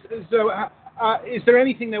point is, so is there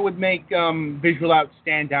anything that would make Visual Out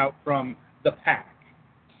stand out from the pack?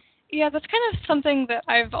 Yeah, that's kind of something that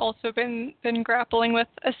I've also been grappling with,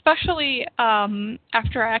 especially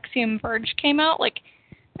after Axiom Verge came out, like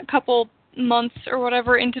a couple months or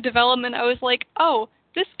whatever into development. I was like, oh,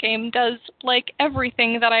 this game does like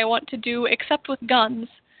everything that I want to do except with guns.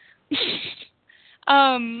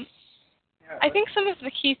 I think some of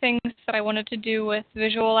the key things that I wanted to do with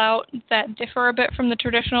Visual Out that differ a bit from the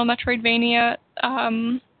traditional Metroidvania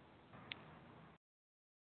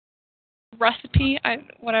recipe,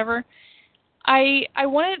 whatever. I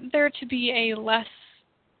wanted there to be a less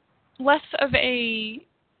of a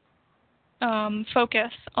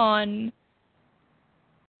focus on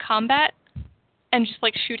combat and just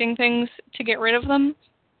like shooting things to get rid of them,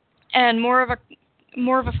 and more of a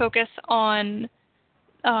focus on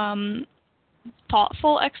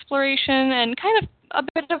thoughtful exploration and kind of a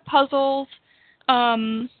bit of puzzles,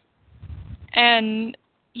 and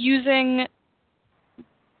using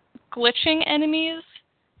glitching enemies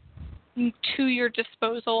to your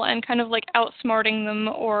disposal and kind of like outsmarting them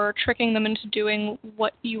or tricking them into doing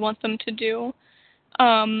what you want them to do.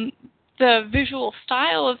 The visual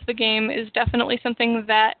style of the game is definitely something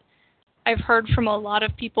that I've heard from a lot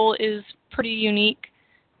of people is pretty unique.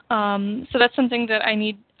 So that's something that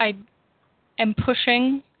I am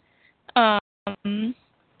pushing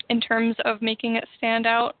in terms of making it stand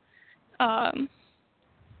out.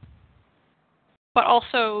 But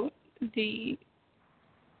also the,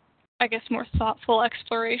 I guess, more thoughtful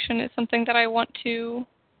exploration is something that I want to,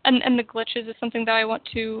 and the glitches is something that I want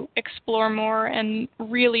to explore more and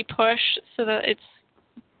really push so that it's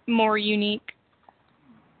more unique.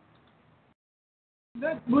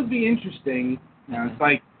 That would be interesting. It's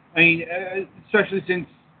like, I mean, especially since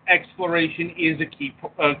exploration is a key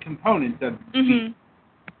component of,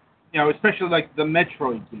 especially like the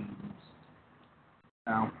Metroid games.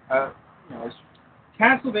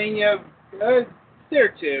 Castlevania,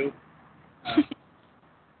 there too.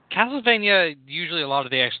 Castlevania, usually a lot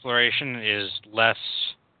of the exploration is less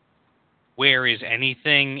where is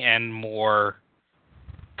anything and more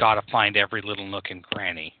gotta find every little nook and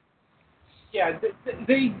cranny. Yeah,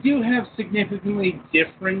 they do have significantly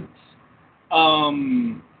different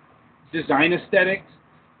design aesthetics,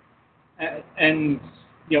 and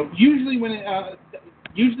usually when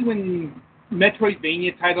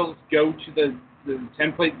Metroidvania titles go to the the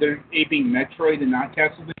template. They're aping Metroid and not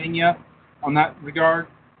Castlevania on that regard.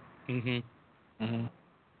 Mm-hmm. Mm-hmm.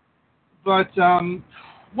 But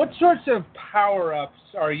what sorts of power-ups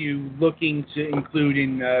are you looking to include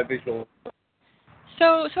in Visual?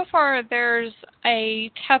 So far there's a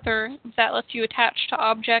tether that lets you attach to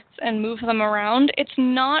objects and move them around. It's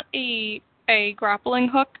not a grappling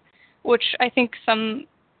hook, which I think some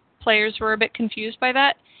players were a bit confused by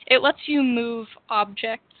that. It lets you move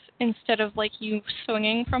objects instead of like you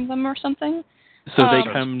swinging from them or something. So they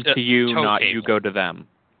come to you, not cable. you go to them.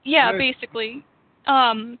 Yeah, basically.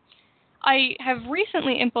 I have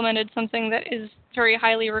recently implemented something that is very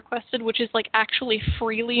highly requested, which is like actually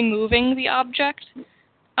freely moving the object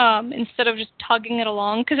instead of just tugging it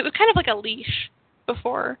along, because it was kind of like a leash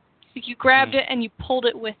before. Like you grabbed it and you pulled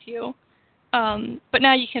it with you. But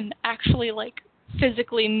now you can actually like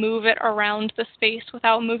physically move it around the space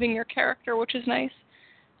without moving your character, which is nice.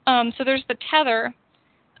 So there's the tether.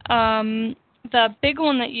 The big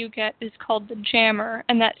one that you get is called the jammer,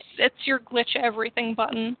 and it's your glitch everything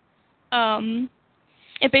button.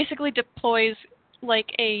 It basically deploys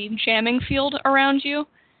like a jamming field around you,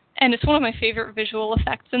 and it's one of my favorite visual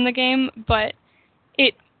effects in the game, but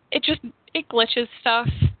it glitches stuff.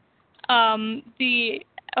 The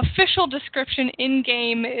official description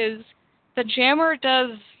in-game is the jammer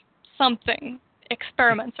does something.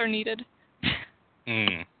 Experiments are needed.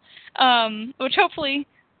 Which hopefully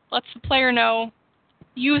lets the player know,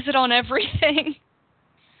 use it on everything.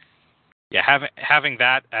 Yeah, having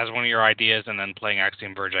that as one of your ideas and then playing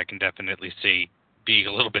Axiom Verge, I can definitely see being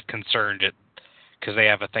a little bit concerned because they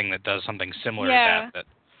have a thing that does something similar to that.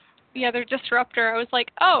 Yeah, their disruptor. I was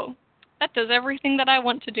like, oh, that does everything that I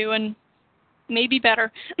want to do and maybe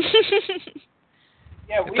better.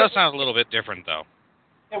 Yeah, it does sound a little bit different, though.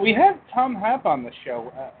 Yeah, we had Tom Happ on the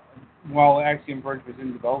show while Axiom Verge was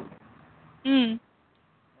in development. It's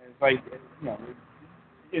like, you know,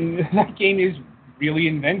 that game is really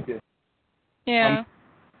inventive. Yeah.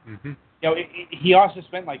 You know, he also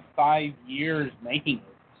spent like 5 years making it.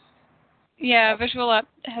 Yeah, Visual Out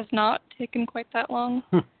has not taken quite that long.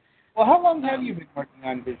 Well, how long have you been working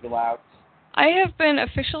on Visual Out? I have been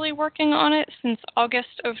officially working on it since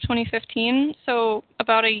August of 2015, so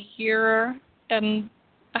about a year and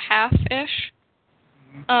a half-ish.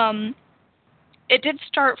 It did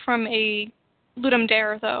start from a Ludum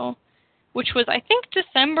Dare, though, which was, I think,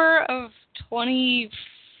 December of 2014?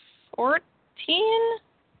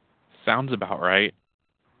 Sounds about right.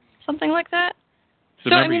 Something like that.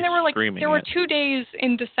 So I mean, there were 2 days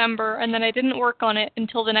in December, and then I didn't work on it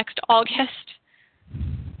until the next August.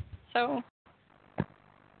 So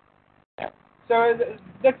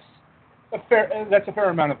that's a fair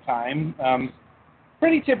amount of time.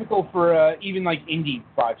 Pretty typical for even like indie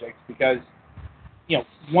projects, because you know,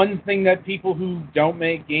 one thing that people who don't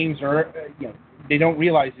make games they don't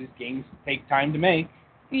realize is games take time to make.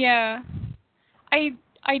 Yeah, I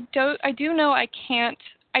do know I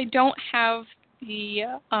don't have the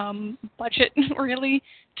budget really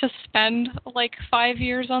to spend like 5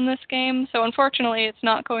 years on this game, so unfortunately it's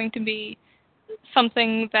not going to be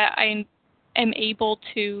something that I am able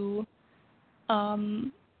to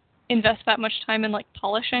invest that much time in like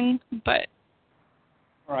polishing, but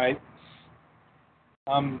right.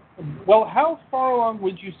 Well, how far along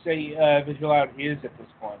would you say Visual Out is at this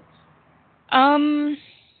point?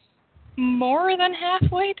 More than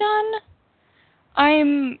halfway done.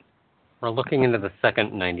 We're looking into the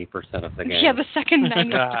second 90% of the game. Yeah, the second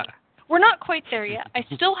 90%. We're not quite there yet. I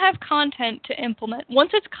still have content to implement.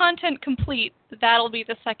 Once it's content complete, that'll be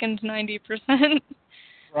the second 90%.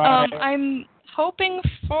 Right. I'm hoping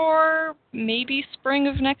for maybe spring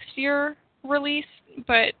of next year release,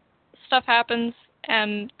 but stuff happens,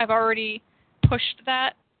 and I've already pushed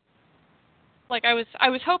that. Like I was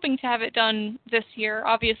hoping to have it done this year.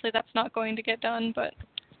 Obviously, that's not going to get done, but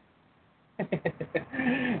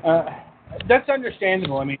that's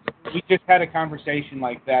understandable. I mean, we just had a conversation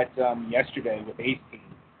like that yesterday with Ace Team.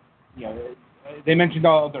 You know, they mentioned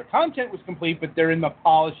all of their content was complete, but they're in the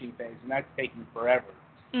polishing phase, and that's taking forever.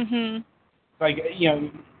 Mhm. Like, you know,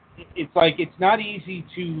 it's like it's not easy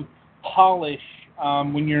to polish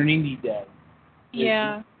when you're an indie dev.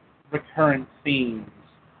 Yeah. Recurrent themes,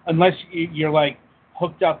 unless you're like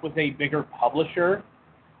hooked up with a bigger publisher,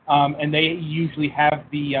 and they usually have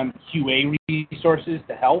the QA resources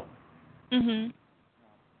to help. Mhm.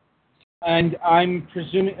 And I'm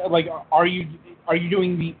presuming, like, are you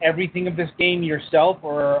doing everything of this game yourself,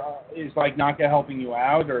 or is like Naka helping you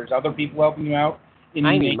out, or is other people helping you out?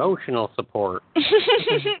 I'm emotional support.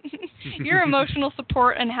 You're emotional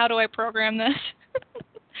support, and how do I program this?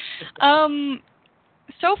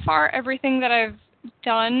 so far, everything that I've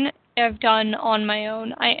done on my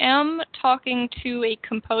own. I am talking to a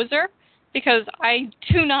composer because I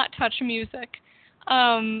do not touch music.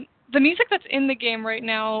 The music that's in the game right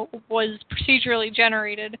now was procedurally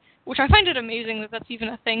generated, which I find it amazing that that's even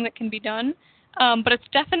a thing that can be done. But it's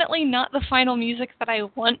definitely not the final music that I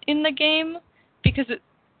want in the game because it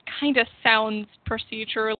kind of sounds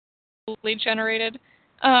procedurally generated.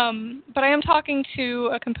 But I am talking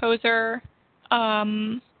to a composer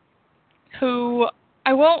who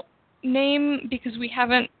I won't name because we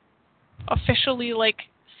haven't officially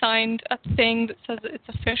signed a thing that says it's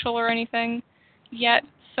official or anything yet.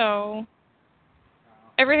 So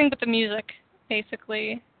everything but the music,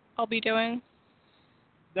 basically, I'll be doing.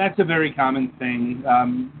 That's a very common thing.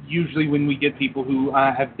 Usually when we get people who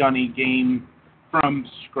have done a game from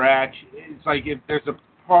scratch, it's like if there's a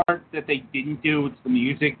part that they didn't do, it's the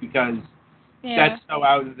music because that's so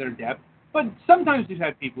out of their depth. But sometimes we've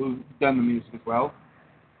had people who've done the music as well.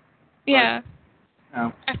 Yeah.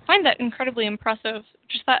 But, I find that incredibly impressive,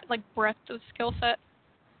 just that breadth of skill set.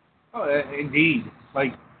 Oh, indeed. It's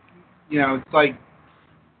like,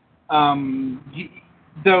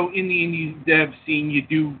 though in the indie dev scene, you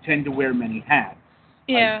do tend to wear many hats.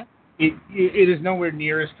 Yeah. It is nowhere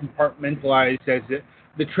near as compartmentalized as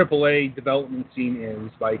the AAA development scene is.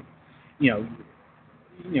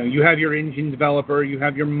 You have your engine developer, you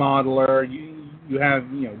have your modeler, you have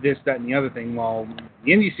this, that, and the other thing. While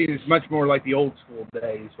the indie scene is much more like the old school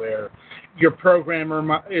days, where your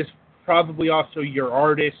programmer is probably also your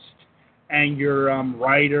artist and your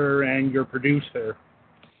writer and your producer.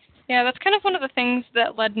 Yeah, that's kind of one of the things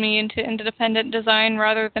that led me into independent design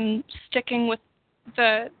rather than sticking with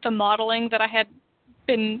the modeling that I had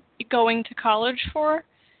been going to college for.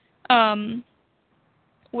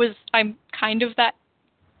 Was I'm kind of that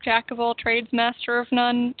jack of all trades, master of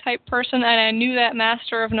none type person, and I knew that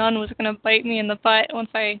master of none was going to bite me in the butt once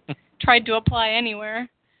I tried to apply anywhere.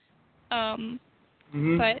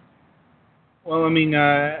 But well, I mean,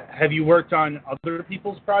 have you worked on other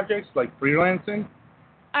people's projects, like freelancing?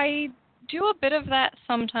 I do a bit of that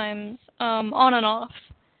sometimes, on and off.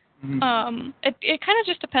 It kind of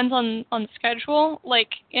just depends on schedule.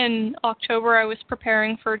 Like in October, I was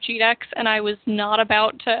preparing for GDEX, and I was not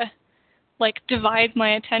about to divide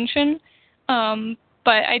my attention. But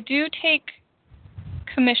I do take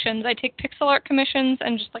commissions. I take pixel art commissions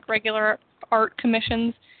and just regular art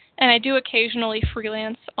commissions, and I do occasionally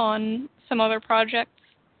freelance on some other projects.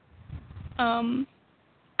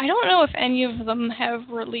 I don't know if any of them have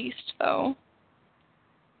released, though.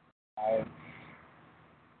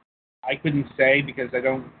 I couldn't say because I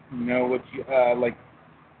don't know what you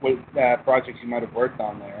what projects you might have worked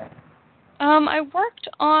on there. I worked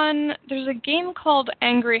on, there's a game called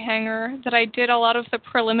Angry Hanger that I did a lot of the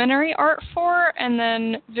preliminary art for, and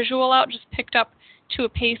then Visual Out just picked up to a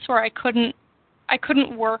pace where I couldn't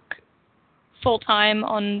work full time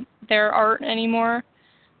on their art anymore.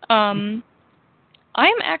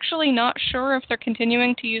 I'm actually not sure if they're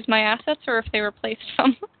continuing to use my assets or if they replaced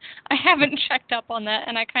them. I haven't checked up on that,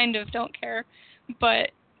 and I kind of don't care,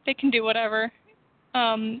 but they can do whatever.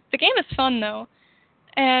 The game is fun, though.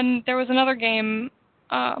 And there was another game,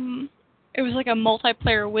 it was a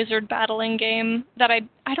multiplayer wizard battling game that I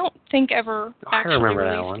don't think ever actually I remember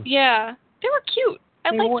released. that one. Yeah, they were cute.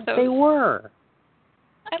 I liked those. They were.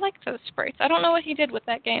 I liked those sprites. I don't know what he did with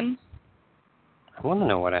that game. I want to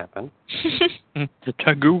know what happened.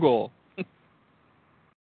 To Google.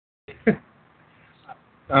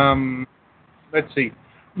 Let's see.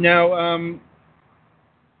 Now,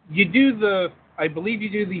 I believe you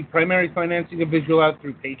do the primary financing of Visual Out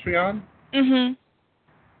through Patreon.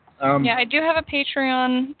 Yeah, I do have a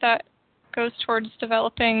Patreon that goes towards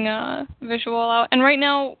developing Visual Out, and right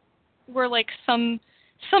now we're some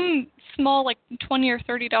small $20 or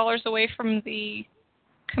 $30 away from the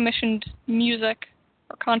commissioned music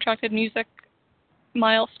or contracted music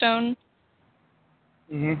milestone.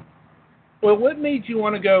 Well, what made you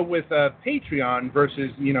want to go with Patreon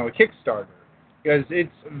versus a Kickstarter? Because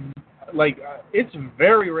it's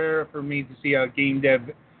very rare for me to see a game dev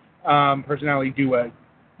personality do a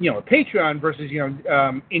Patreon versus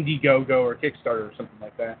Indiegogo or Kickstarter or something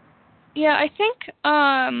like that. Yeah, I think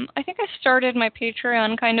I started my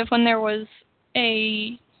Patreon kind of when there was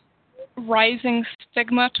a rising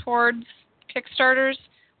stigma towards Kickstarters,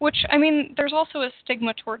 which, I mean, there's also a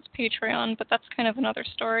stigma towards Patreon, but that's kind of another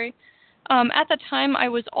story. At the time, I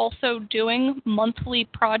was also doing monthly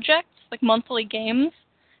projects, monthly games,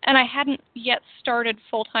 and I hadn't yet started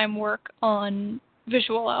full-time work on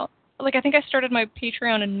Visual Out. I think I started my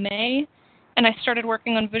Patreon in May, and I started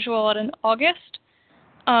working on Visual Out in August.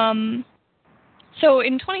 So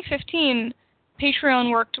in 2015,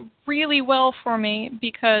 Patreon worked really well for me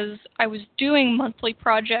because I was doing monthly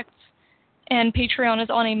projects, and Patreon is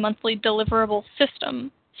on a monthly deliverable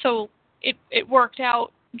system. So it worked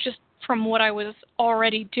out just from what I was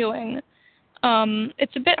already doing.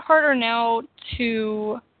 It's a bit harder now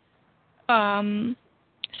to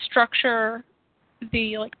structure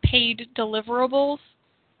the paid deliverables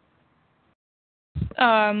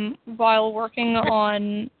while working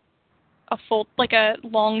on a a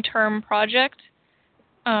long-term project.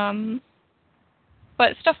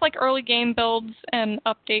 But stuff like early game builds and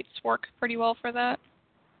updates work pretty well for that.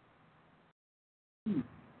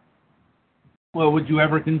 Well, would you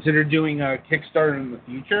ever consider doing a Kickstarter in the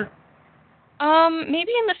future?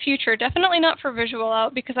 Maybe in the future. Definitely not for Visual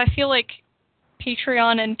Out, because I feel like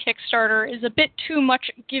Patreon and Kickstarter is a bit too much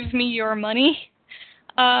give me your money.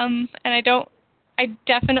 And I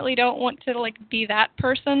definitely don't want to be that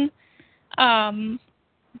person.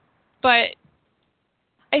 But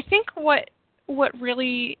I think what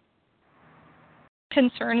really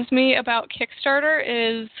concerns me about Kickstarter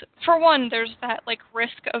is, for one, there's that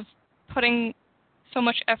risk of putting so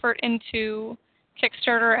much effort into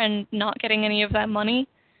Kickstarter and not getting any of that money,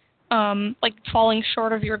 falling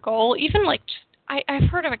short of your goal. Even I've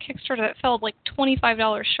heard of a Kickstarter that fell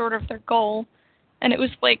 $25 short of their goal, and it was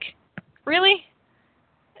really?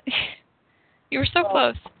 You were so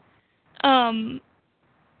close.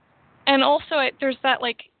 And also there's that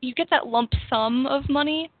you get that lump sum of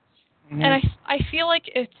money, and I feel like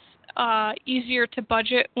it's easier to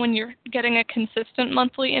budget when you're getting a consistent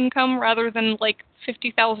monthly income rather than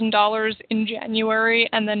 $50,000 in January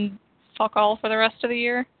and then fuck all for the rest of the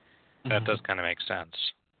year. That does kind of make sense.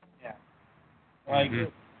 Yeah.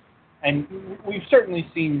 And we've certainly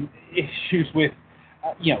seen issues with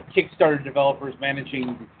Kickstarter developers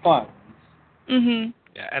managing funds.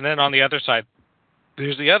 Yeah, and then on the other side,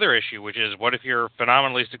 there's the other issue, which is, what if you're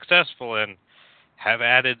phenomenally successful and have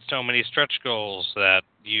added so many stretch goals that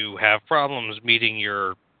you have problems meeting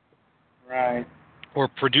your... Right. Or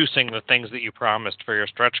producing the things that you promised for your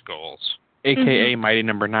stretch goals. AKA Mighty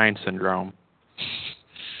Number 9 syndrome.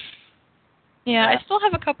 Yeah, I still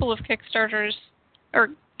have a couple of Kickstarters, or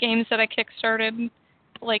games that I kickstarted,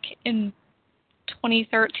 in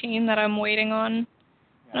 2013 that I'm waiting on.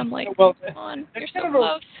 And I'm come on, you're so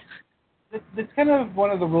close. That's kind of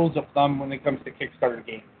one of the rules of thumb when it comes to Kickstarter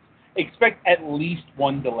games. Expect at least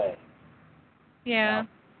one delay. Yeah.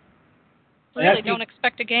 Really, don't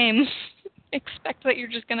expect a game. Expect that you're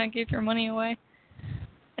just going to give your money away.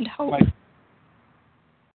 And hope.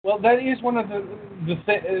 Well, that is one of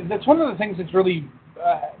that's one of the things that's really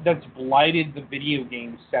that's blighted the video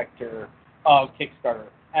game sector of Kickstarter.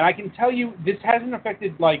 And I can tell you, this hasn't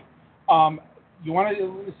affected you want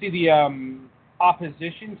to see the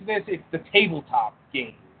opposition to this? It's the tabletop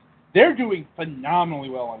games. They're doing phenomenally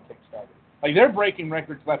well on Kickstarter. They're breaking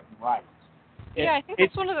records left and right. Yeah, I think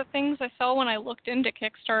that's one of the things I saw when I looked into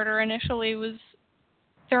Kickstarter initially was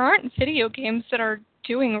there aren't video games that are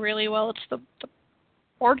doing really well. It's the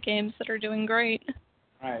board games that are doing great.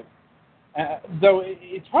 Right. Though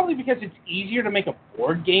it's probably because it's easier to make a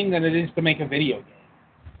board game than it is to make a video game.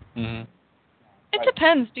 Mm-hmm. It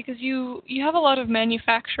depends, because you have a lot of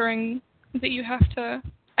manufacturing that you have to...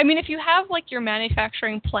 I mean, if you have your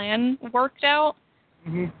manufacturing plan worked out,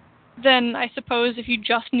 then I suppose if you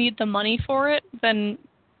just need the money for it, then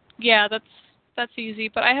yeah, that's easy.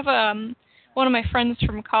 But I have one of my friends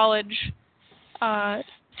from college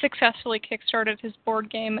successfully kickstarted his board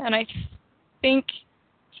game, and I think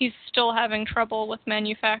he's still having trouble with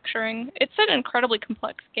manufacturing. It's an incredibly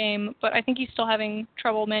complex game, but I think he's still having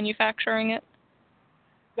trouble manufacturing it.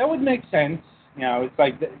 That would make sense. It's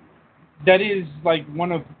that is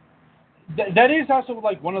one of that is also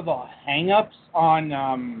one of the hang-ups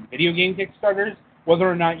on video game Kickstarters, whether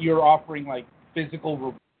or not you're offering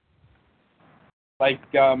physical there's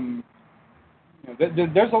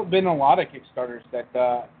been a lot of Kickstarters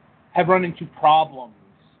that have run into problems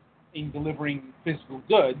in delivering physical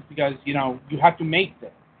goods because you have to make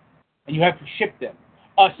them and you have to ship them,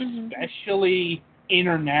 especially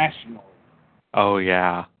internationally. Oh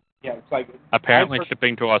yeah. Yeah, it's apparently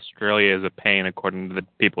shipping to Australia is a pain, according to the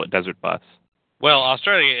people at Desert Bus. Well,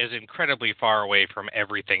 Australia is incredibly far away from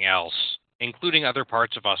everything else, including other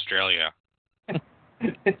parts of Australia.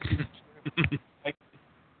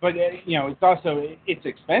 But it's also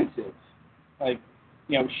expensive.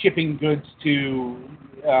 Shipping goods to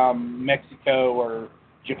Mexico or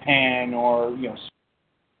Japan or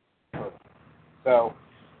so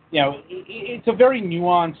it's a very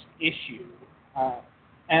nuanced issue.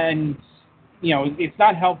 And it's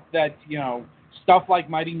not helped that stuff like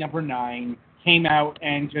Mighty Number 9 came out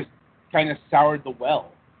and just kind of soured the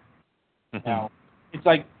well. Now, it's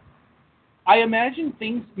like, I imagine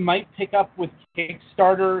things might pick up with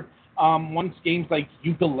Kickstarter once games like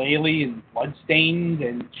Yooka-Laylee and Bloodstained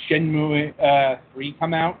and Shenmue 3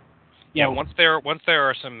 come out. Yeah, once there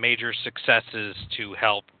are some major successes to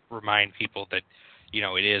help remind people that,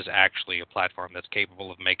 it is actually a platform that's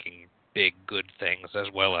capable of making big, good things as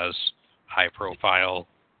well as high-profile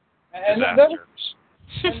disasters.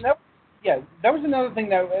 That was another thing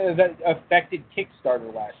that affected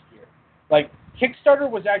Kickstarter last year. Like, Kickstarter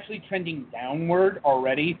was actually trending downward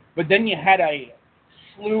already, but then you had a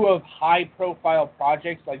slew of high-profile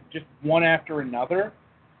projects, like just one after another,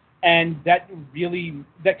 and that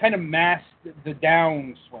kind of masked the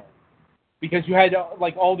downswing, because you had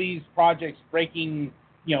like all these projects breaking,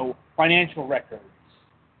 financial records,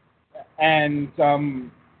 and so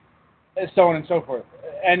on and so forth.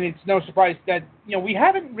 And it's no surprise that we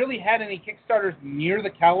haven't really had any Kickstarters near the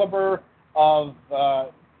caliber of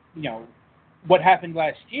what happened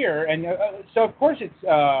last year, and so of course it's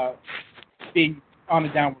been on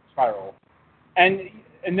a downward spiral. And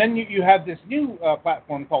then you have this new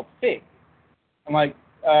platform called Fig. I'm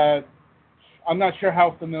not sure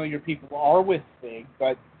how familiar people are with Fig,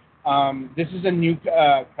 but this is a new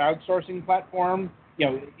crowdsourcing platform.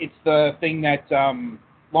 It's the thing that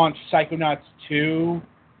launched Psychonauts 2,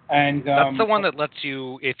 and that's the one that lets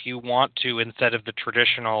you, if you want to, instead of the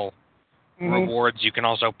traditional rewards, you can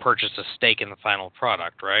also purchase a stake in the final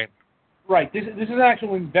product, right? Right. This is an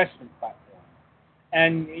actual investment platform,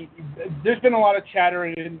 and there's been a lot of chatter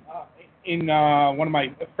in one of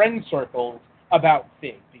my friend circles about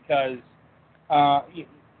Fig because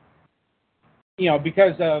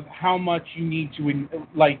because of how much you need to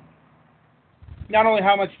not only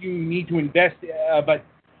how much you need to invest, but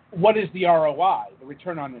what is the ROI, the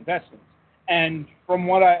return on investment. And from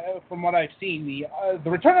what I've seen, the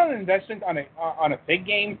return on investment on a Fig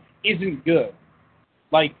game isn't good.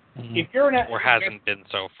 Like, if you're or hasn't been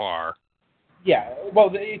so far. Yeah, well,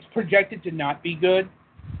 it's projected to not be good.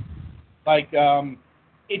 Like,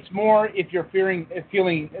 it's more if you're feeling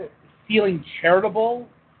charitable,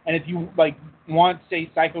 and if you want, say,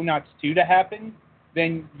 Psychonauts 2 to happen,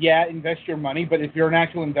 then yeah, invest your money. But if you're an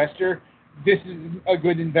actual investor, this is a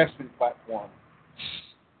good investment platform.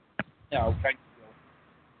 Okay.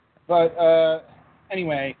 But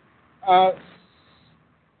anyway, so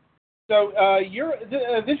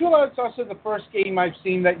Visual Out's also the first game I've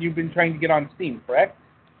seen that you've been trying to get on Steam, correct?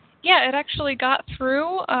 Yeah, it actually got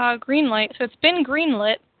through Greenlight, so it's been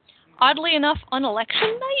greenlit. Oddly enough, on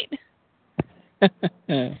election night.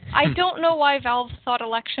 I don't know why Valve thought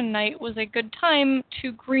election night was a good time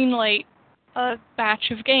to greenlight a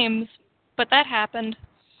batch of games, but that happened.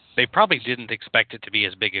 They probably didn't expect it to be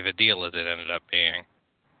as big of a deal as it ended up being.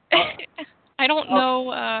 I don't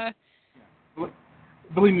know.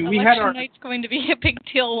 Believe me, we had election night's going to be a big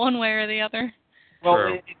deal one way or the other. Well,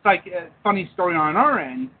 True. It's like a funny story on our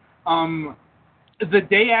end. The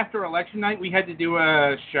day after election night, we had to do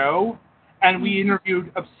a show, and we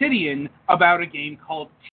interviewed Obsidian about a game called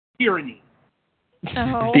Tyranny.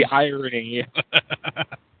 Oh. The irony.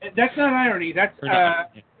 That's not irony.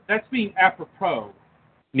 That's being apropos.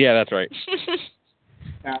 Yeah, that's right.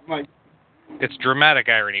 It's dramatic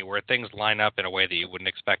irony where things line up in a way that you wouldn't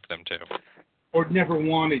expect them to. Or never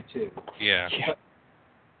wanted to. Yeah.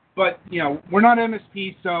 But we're not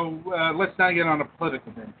MSP, so let's not get on a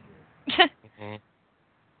political event here.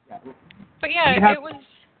 Yeah. But yeah, it was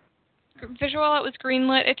Visual Out was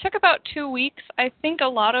greenlit. It took about 2 weeks. I think a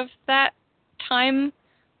lot of that time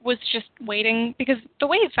was just waiting, because the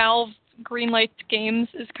way Valve greenlights games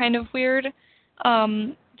is kind of weird.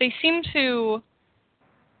 They seem to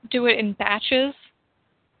do it in batches.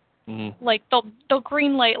 Like they'll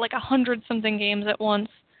greenlight 100-something games at once.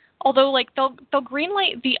 Although they'll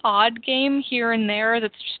greenlight the odd game here and there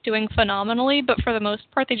that's just doing phenomenally, but for the most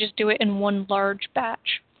part they just do it in one large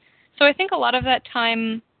batch. So I think a lot of that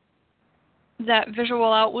time that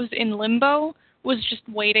Visual Out was in limbo was just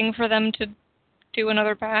waiting for them to do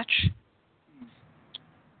another batch.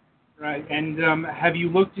 Right. And have you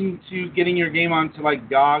looked into getting your game onto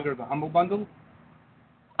GOG or the Humble Bundle?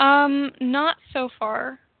 Not so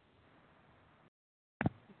far.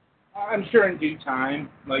 I'm sure in due time.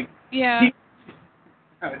 Yeah.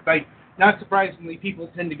 Not surprisingly, people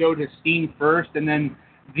tend to go to Steam first and then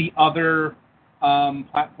the other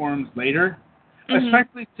platforms later. Mm-hmm.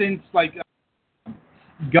 Especially since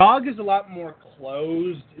GOG is a lot more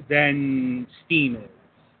closed than Steam is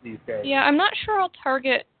these days. Yeah, I'm not sure I'll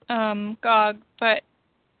target GOG, but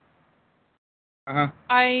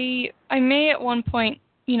I may at one point,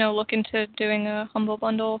 look into doing a Humble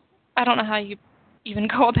Bundle I don't know how you even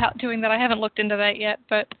go about doing that. I haven't looked into that yet,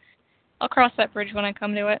 but I'll cross that bridge when I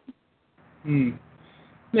come to it.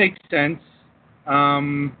 Makes sense.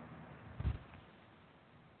 And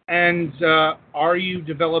are you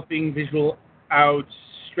developing Visual out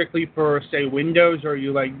strictly for, say, Windows, or are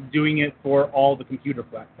you like doing it for all the computer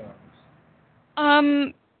platforms?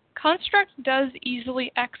 Construct does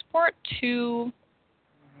easily export to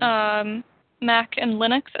Mac and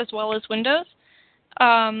Linux as well as Windows.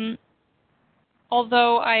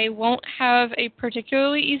 Although I won't have a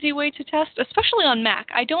particularly easy way to test, especially on Mac.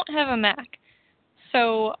 I don't have a Mac,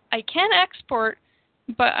 so I can export,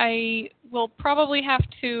 but I will probably have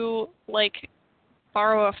to, like,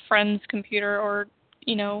 borrow a friend's computer or,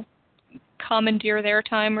 you know, commandeer their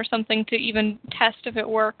time or something to even test if it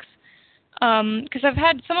works. Because I've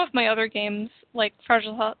had some of my other games, like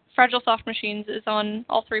Fragile Soft Machines, is on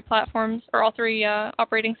all three platforms, or all three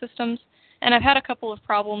operating systems, and I've had a couple of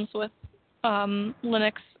problems with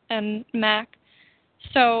Linux and Mac.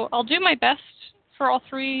 So I'll do my best for all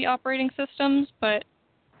three operating systems, but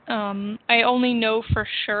I only know for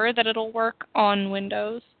sure that it'll work on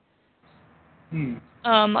Windows.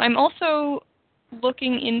 I'm also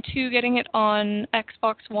looking into getting it on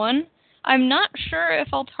Xbox One. I'm not sure if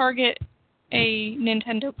I'll target a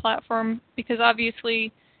Nintendo platform, because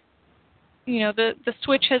obviously, you know, the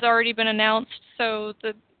Switch has already been announced, so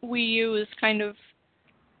the Wii U is kind of...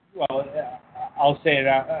 Well, I'll say it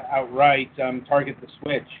outright, target the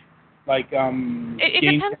Switch. Like, it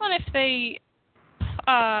depends on if they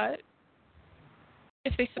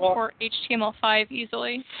support HTML5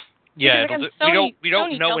 easily. Yeah, Because, again, we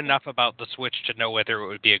don't Sony know doesn't. enough about the Switch to know whether it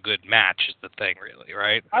would be a good match is the thing, really,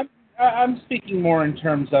 right? I'm speaking more in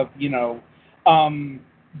terms of, you know,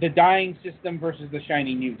 the dying system versus the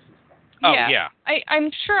shiny new system. Oh, yeah.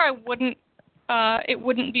 I'm sure I wouldn't. It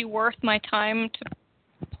wouldn't be worth my time to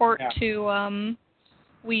port to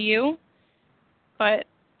Wii U, but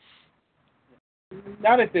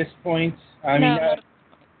not at this point. I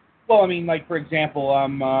mean, like, for example,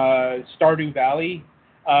 Stardew Valley,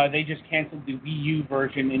 they just canceled the Wii U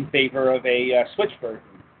version in favor of a Switch version.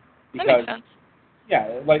 Because, that makes sense.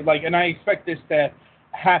 Yeah, like, and I expect this to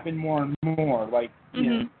happen more and more. Like, you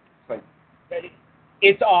know, like,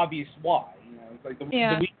 it's obvious why. You know, it's like the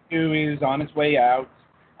Wii U is on its way out.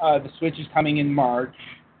 The Switch is coming in March,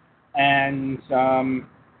 and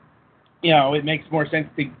you know, it makes more sense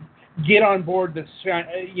to get on board the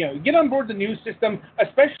new system,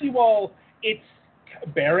 especially while it's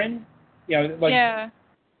barren. You know, like,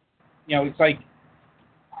 you know, it's like,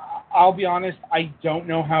 I'll be honest, I don't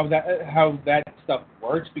know how that stuff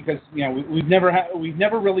works, because, you know, we've never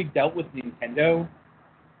really dealt with Nintendo,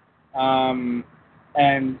 and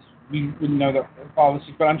we wouldn't know the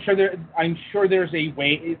policies. But I'm sure there's a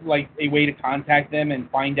way to contact them and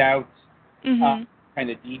find out kind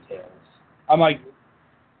of details. I'm like,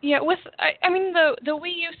 yeah, I mean the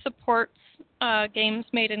Wii U supports games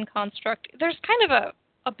made in Construct. There's kind of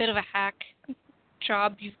a bit of a hack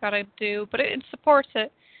job you've got to do, but it supports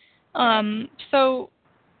it. So,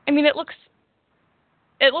 I mean, it looks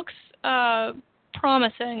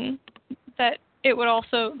promising that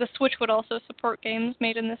the Switch would also support games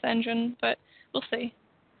made in this engine, but we'll see.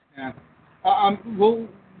 Yeah, we'll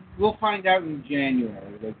find out in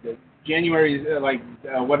January. Like, January is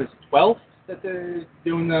what is it, 12th that they're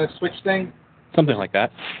doing the Switch thing? Something like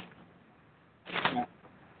that.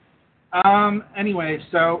 Yeah. Anyway,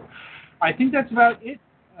 so I think that's about it.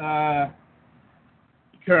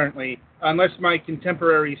 Currently, unless my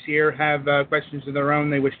contemporaries here have questions of their own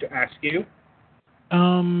they wish to ask you.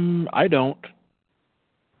 I don't.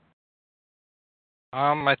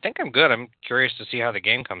 I think I'm good. I'm curious to see how the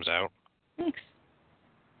game comes out. Thanks.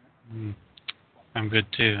 I'm good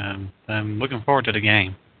too. I'm looking forward to the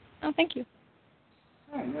game. Oh, thank you.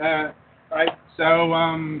 All right.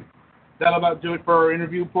 So that'll about do it for our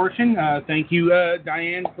interview portion. Thank you,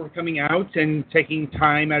 Diane, for coming out and taking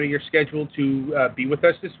time out of your schedule to be with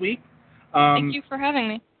us this week. Thank you for having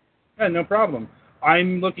me. Yeah, no problem.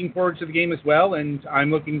 I'm looking forward to the game as well, and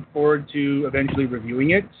I'm looking forward to eventually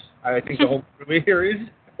reviewing it. I think the whole crew here is.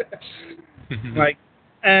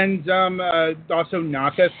 And also,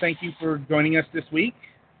 Naka, thank you for joining us this week.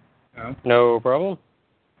 No problem.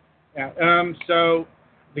 Yeah. So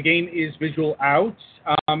the game is Visual out.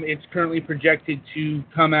 It's currently projected to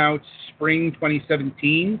come out spring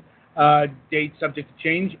 2017. Date subject to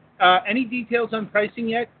change. Any details on pricing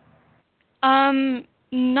yet?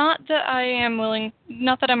 Not that I'm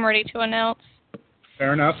ready to announce.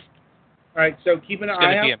 Fair enough. All right, so keep an eye out.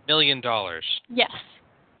 It's going to be $1 million. Yes.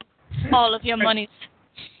 All of your monies.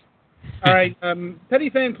 All right, Petty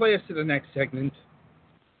Fan, play us to the next segment.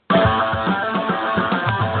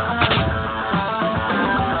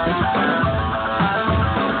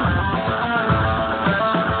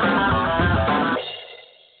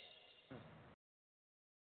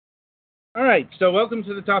 All right, so welcome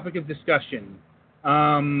to the topic of discussion.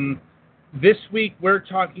 This week we're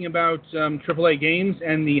talking about AAA games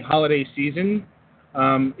and the holiday season.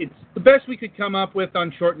 It's the best we could come up with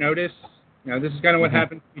on short notice. You know, this is kind of what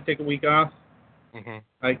happens if you take a week off.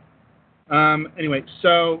 Anyway,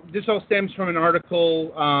 so this all stems from an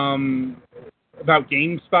article about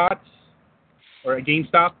GameSpot or a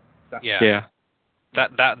GameStop. Yeah.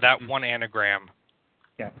 That one anagram.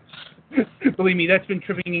 Yeah. Believe me, that's been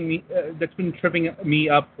tripping me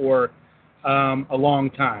up for a long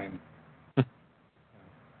time.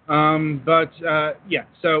 Yeah.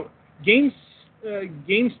 So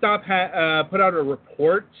GameStop put out a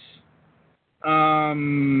report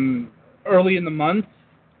early in the month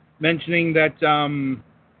mentioning that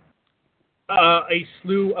a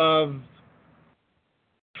slew of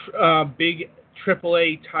big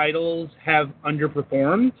AAA titles have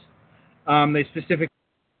underperformed. They specifically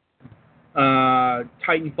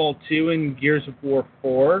Titanfall 2 and Gears of War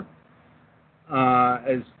 4.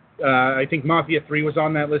 As I think Mafia 3 was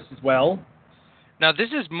on that list as well. Now, this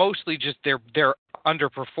is mostly just they're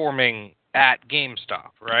underperforming at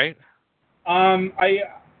GameStop, right?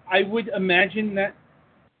 I would imagine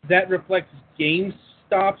that reflects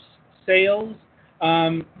GameStop's sales.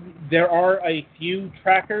 There are a few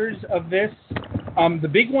trackers of this. The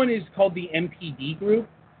big one is called the MPD Group.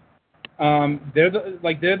 They're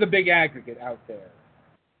the big aggregate out there.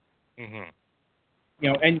 You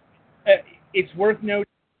know, and it's worth noting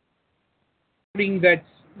that,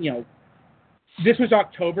 you know, this was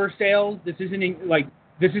October sales. This isn't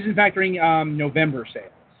factoring November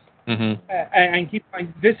sales. And keep in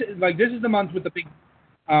mind, this is the month with the big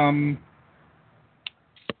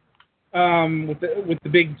with the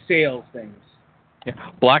big sales things. Yeah.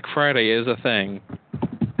 Black Friday is a thing.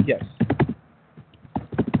 Yes.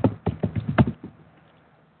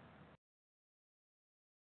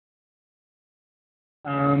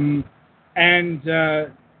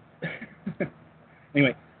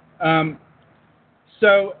 Anyway,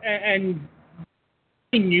 so and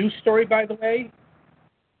a news story, by the way.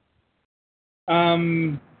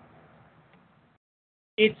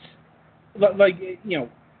 It's like, you know,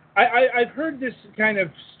 I've heard this kind of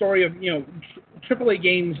story of, you know, AAA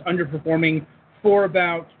games underperforming for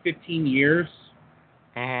about 15 years,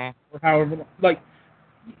 or however. Like,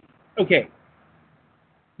 okay,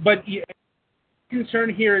 but yeah,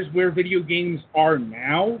 concern here is where video games are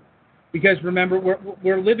now, because remember,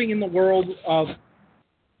 we're living in the world of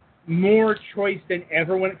more choice than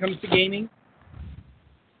ever when it comes to gaming.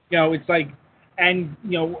 You know, it's like, and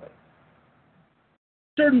you know,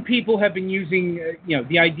 certain people have been using you know,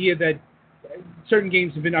 the idea that certain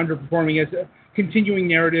games have been underperforming as a continuing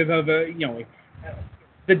narrative of you know,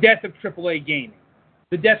 the death of AAA gaming,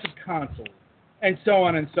 the death of consoles, and so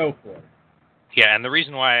on and so forth. Yeah, and the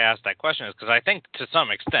reason why I asked that question is because I think to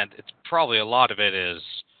some extent it's probably a lot of it is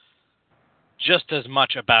just as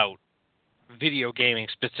much about video gaming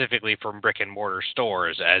specifically from brick and mortar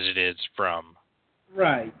stores as it is from...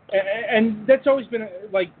 Right. And that's always been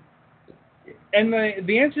like, and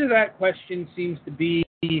the answer to that question seems to be,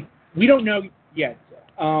 we don't know yet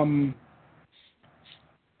how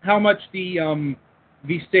much the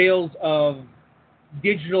sales of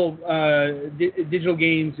digital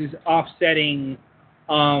games is offsetting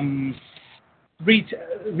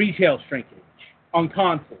retail shrinkage on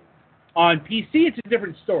consoles. On PC, it's a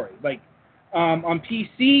different story. Like on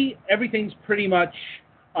PC, everything's pretty much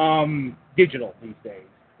digital these days,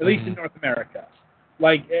 at least in North America.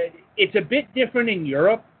 Like it's a bit different in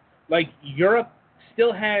Europe. Like Europe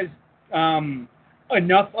still has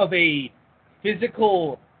enough of a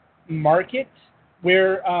physical market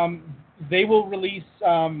where they will release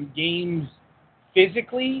games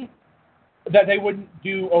physically that they wouldn't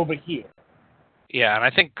do over here. Yeah, and I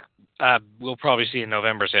think we'll probably see in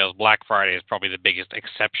November sales, Black Friday is probably the biggest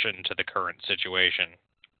exception to the current situation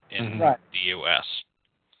in the U.S.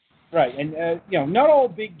 Right, and you know, not all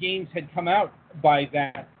big games had come out by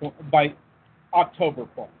October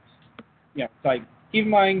points. You know, it's like, keep in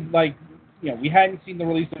mind, like, you know, we hadn't seen the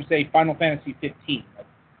release of, say, Final Fantasy 15.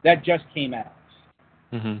 That just came out.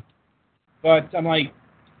 But I'm like,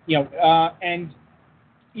 you know, and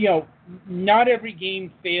you know, not every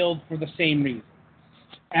game failed for the same reason.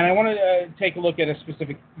 And I want to take a look at a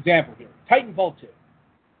specific example here. Titanfall 2.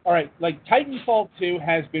 All right, like Titanfall 2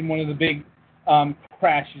 has been one of the big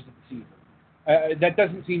crashes of the season. That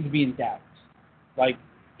doesn't seem to be in doubt. Like,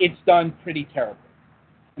 it's done pretty terribly.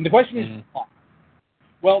 And the question is why?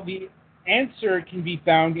 Well, the answer can be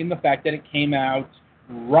found in the fact that it came out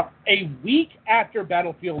a week after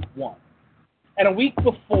Battlefield 1 and a week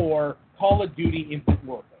before Call of Duty Infinite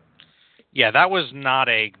Warfare. Yeah, that was not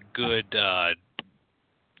a good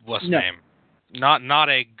what's the name? Not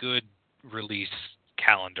a good release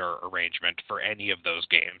calendar arrangement for any of those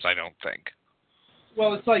games, I don't think.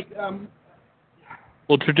 Well, it's like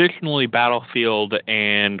well, traditionally Battlefield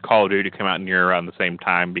and Call of Duty come out near around the same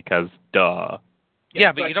time because duh.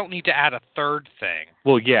 Yeah, but you don't need to add a third thing.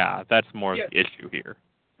 Well, yeah, that's more the issue here.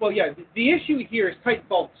 Well, yeah, the issue here is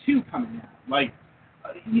Titanfall 2 coming out. Like,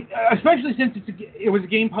 especially since it was a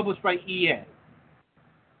game published by EA.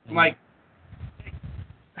 Like,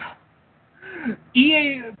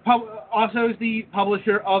 EA also is the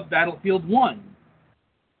publisher of Battlefield 1.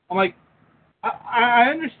 I'm like, I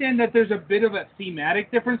understand that there's a bit of a thematic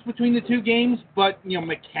difference between the two games, but,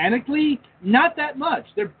 mechanically, not that much.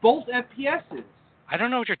 They're both FPSs. I don't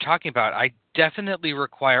know what you're talking about. I definitely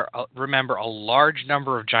remember a large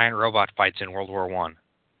number of giant robot fights in World War I.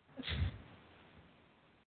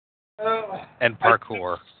 And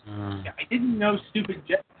parkour. I didn't know stupid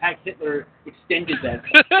Jetpack Hitler extended that.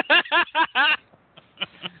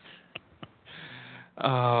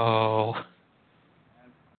 Oh.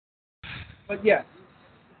 But yeah,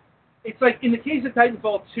 it's like in the case of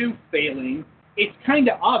Titanfall 2 failing, it's kind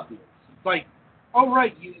of obvious. It's like, all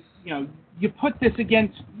right, you put this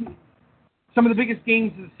against some of the biggest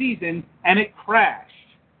games of the season, and it crashed.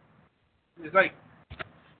 It's like,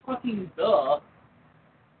 fucking duh.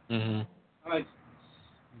 Mm-hmm. Like,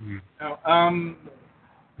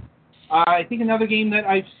 I think another game that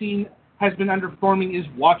I've seen has been underperforming is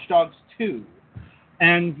Watch Dogs 2.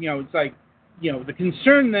 And, it's like, the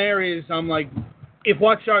concern there is, like, if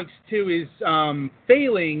Watch Dogs 2 is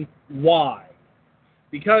failing, why?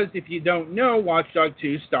 Because if you don't know, Watch Dogs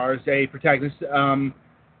 2 stars a protagonist,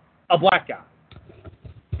 a black guy.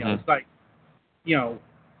 It's like,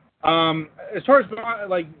 as far as,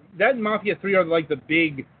 like, that and Mafia 3 are, like, the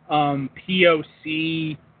big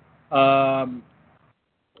POC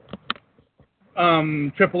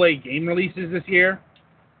AAA game releases this year.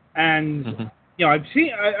 And, I've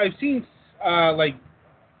seen like,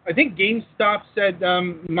 I think GameStop said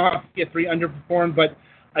Mafia 3 underperformed, but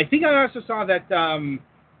I think I also saw that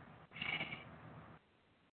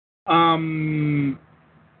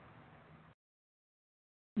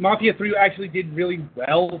Mafia 3 actually did really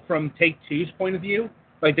well from Take-Two's point of view.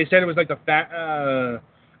 Like, they said it was like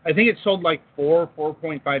I think it sold like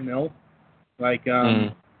 4.5 mil. Like,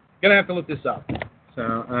 gonna have to look this up.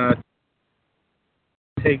 So,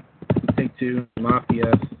 Take-Two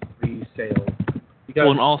Mafia 3 sales.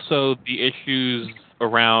 Well, and also the issues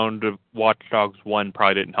around Watch Dogs 1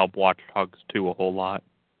 probably didn't help Watch Dogs 2 a whole lot.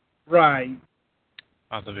 Right.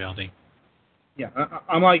 Possibility. Yeah,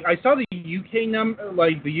 I'm like, I saw the UK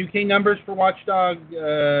numbers for Watch Dogs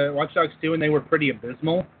 2, and they were pretty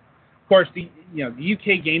abysmal. Of course, the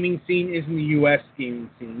UK gaming scene isn't the US gaming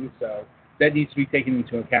scene, so that needs to be taken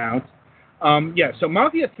into account. So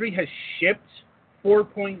Mafia 3 has shipped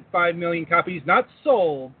 4.5 million copies, not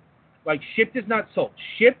sold. Like, shipped is not sold.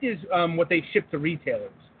 Shipped is what they ship to retailers.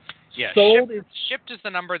 Yeah, sold shipped is the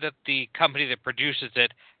number that the company that produces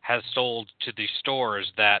it has sold to the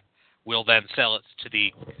stores that will then sell it to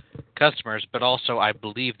the customers. But also, I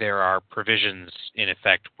believe there are provisions in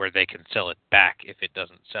effect where they can sell it back if it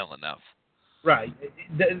doesn't sell enough. Right.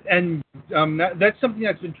 And that's something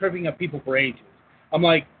that's been tripping up people for ages. I'm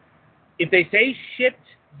like, if they say shipped,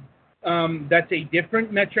 that's a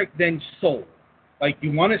different metric than sold. Like,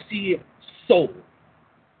 you want to see sold.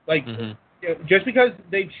 Like, just because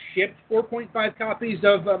they've shipped 4.5 copies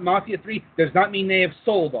of Mafia 3 does not mean they have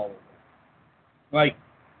sold all of them. Like,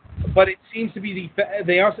 but it seems to be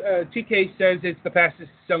they also 2K says it's the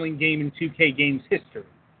fastest selling game in 2K games history.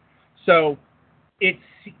 So it's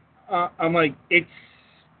it's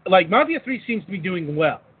like Mafia 3 seems to be doing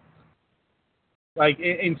well. Like,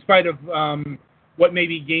 in spite of what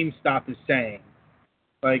maybe GameStop is saying.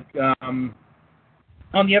 Like,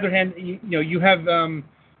 on the other hand, you have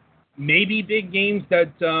maybe big games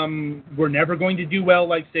that were never going to do well,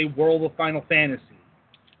 like, say, World of Final Fantasy.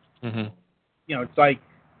 It's like,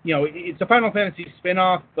 it's a Final Fantasy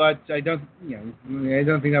spin-off, but I don't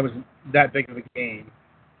think that was that big of a game.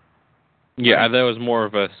 Yeah, that was more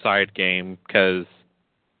of a side game because,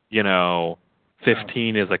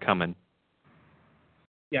 15 is a coming.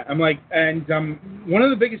 Yeah, I'm like, and one of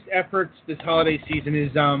the biggest efforts this holiday season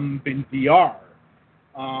has been VR.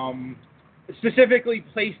 Specifically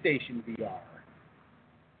PlayStation VR.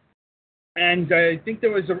 And I think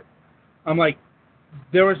there was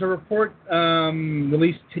there was a report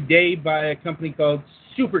released today by a company called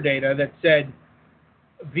Superdata that said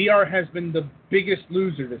VR has been the biggest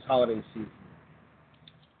loser this holiday season.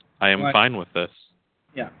 I am fine with this.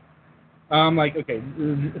 Yeah. Okay,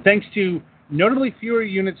 thanks to notably fewer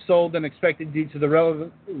units sold than expected due to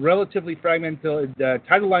the relatively fragmented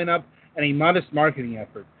title lineup and a modest marketing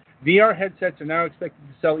effort. VR headsets are now expected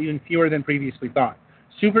to sell even fewer than previously thought.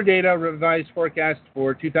 Superdata revised forecast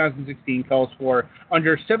for 2016 calls for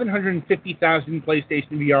under 750,000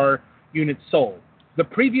 PlayStation VR units sold. The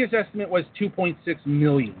previous estimate was 2.6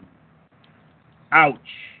 million. Ouch.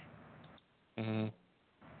 Mm-hmm.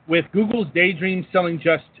 With Google's Daydream selling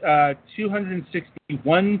just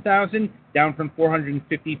 261,000, down from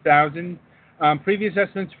 450,000. Previous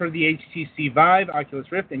estimates for the HTC Vive,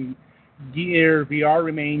 Oculus Rift, and Gear VR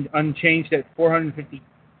remained unchanged at 450K,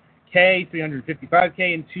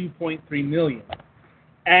 355K, and 2.3 million.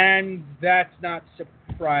 And that's not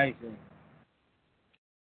surprising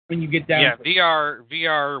when you get down to it.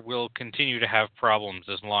 VR will continue to have problems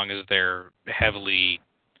as long as they're heavily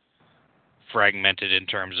fragmented in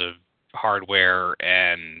terms of hardware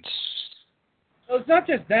and... Well, it's not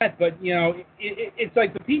just that, but, it's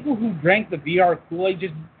like the people who drank the VR Kool-Aid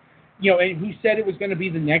just, and who said it was going to be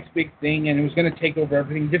the next big thing and it was going to take over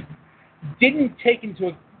everything, just didn't take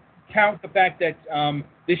into account the fact that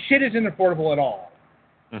this shit isn't affordable at all.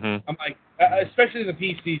 Mm-hmm. I'm like, especially the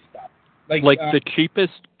PC stuff. Like the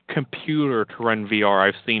cheapest computer to run VR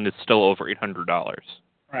I've seen is still over $800. Right.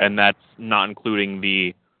 And that's not including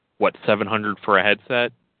the, $700 for a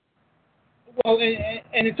headset? Well,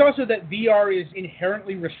 and it's also that VR is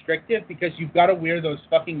inherently restrictive because you've got to wear those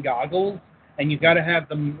fucking goggles and you've got to have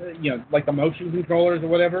them, like the motion controllers or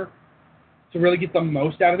whatever, to really get the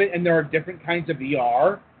most out of it. And there are different kinds of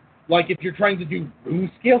VR. Like if you're trying to do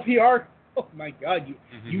room scale VR, oh my god,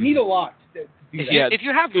 you need a lot to do that. Yeah, if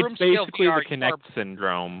you have room scale VR, it's basically the Kinect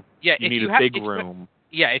syndrome. Yeah, you need a big room.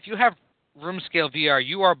 If you have room scale VR,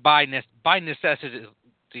 you are by necessity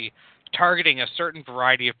targeting a certain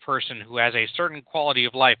variety of person who has a certain quality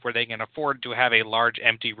of life where they can afford to have a large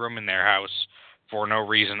empty room in their house for no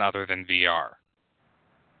reason other than VR.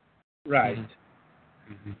 Right.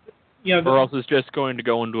 Mm-hmm. Or else it's just going to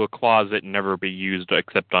go into a closet and never be used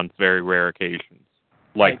except on very rare occasions,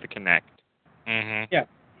 like the Kinect. Mm-hmm. Yeah.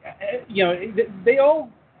 They all,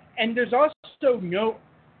 and there's also no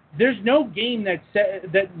game that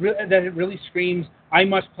really screams, I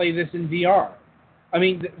must play this in VR. I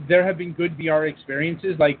mean, there have been good VR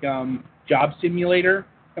experiences, like Job Simulator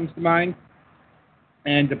comes to mind,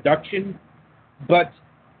 and Abduction. But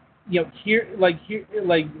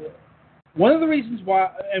one of the reasons why,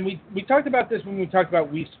 and we talked about this when we talked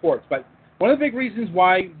about Wii Sports, but one of the big reasons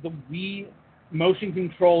why the Wii motion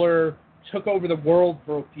controller took over the world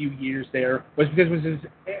for a few years there was because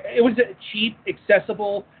it was cheap,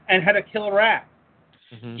 accessible, and had a killer app.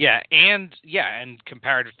 Mm-hmm. And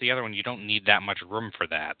compared to the other one, you don't need that much room for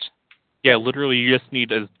that. Yeah, literally, you just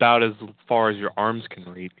need about as far as your arms can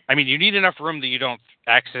reach. I mean, you need enough room that you don't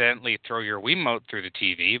accidentally throw your Wiimote through the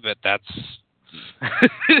TV, but that's...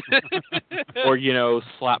 Or,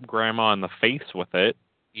 slap grandma in the face with it.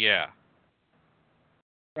 Yeah.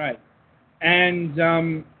 Right.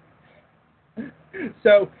 And,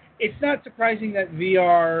 so, it's not surprising that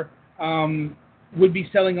VR... would be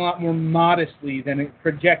selling a lot more modestly than it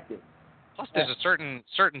projected. Plus, there's a certain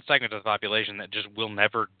segment of the population that just will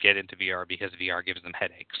never get into VR because VR gives them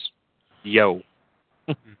headaches. Yo.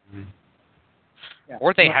 Mm-hmm. Yeah.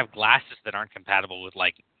 Or they have glasses that aren't compatible with,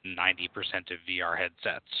 90% of VR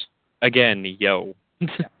headsets. Again, yo.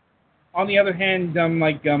 Yeah. On the other hand,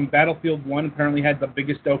 Battlefield 1 apparently had the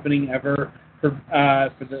biggest opening ever for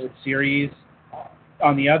the series.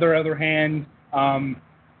 On the other hand,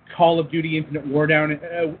 Call of Duty Infinite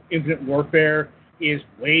Warfare is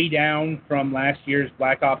way down from last year's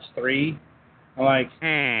Black Ops 3.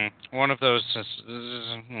 One of those...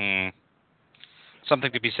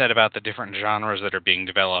 Something to be said about the different genres that are being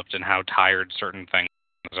developed and how tired certain things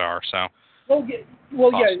are, so...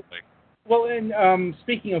 Yeah. Well, and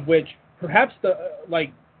speaking of which, perhaps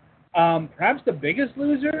the biggest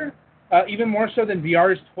loser, even more so than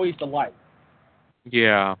VR, is Toys to Life.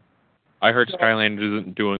 Yeah. I heard Skylanders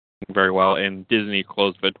isn't doing very well, and Disney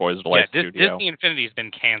closed the Toys to Life studio. Disney Infinity has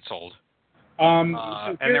been canceled. And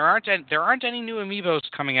there aren't any new amiibos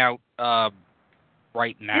coming out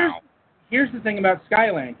right now. Here's the thing about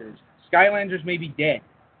Skylanders. Skylanders may be dead.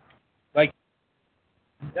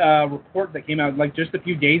 A report that came out just a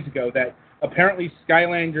few days ago that apparently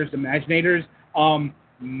Skylanders Imaginators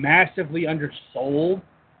massively undersold.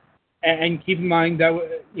 And keep in mind that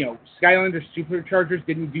Skylanders Superchargers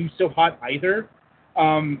didn't do so hot either.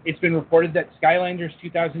 it's been reported that Skylanders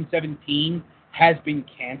 2017 has been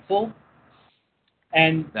canceled.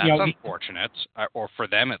 And That's unfortunate, or for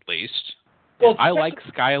them at least. Well, I like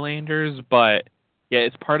Skylanders, but yeah,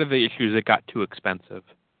 it's part of the issues. It got too expensive.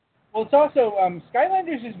 Well, it's also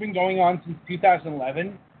Skylanders has been going on since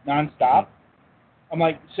 2011, nonstop. I'm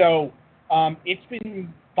like, so it's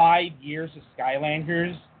been 5 years of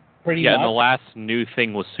Skylanders, pretty much. Yeah, and the last new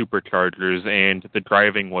thing was Superchargers, and the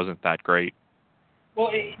driving wasn't that great.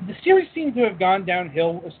 Well, the series seems to have gone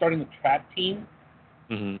downhill starting the Trap Team.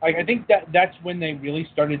 Mm-hmm. Like, I think that's when they really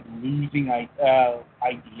started losing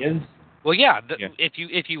ideas. Well, yeah.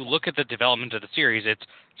 If you look at the development of the series, it's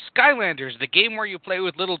Skylanders, the game where you play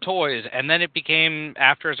with little toys, and then it became,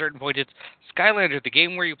 after a certain point, it's Skylanders, the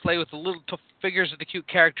game where you play with the little figures of the cute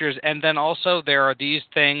characters, and then also there are these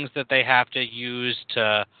things that they have to use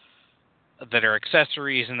that are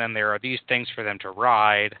accessories, and then there are these things for them to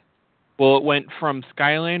ride. Well, it went from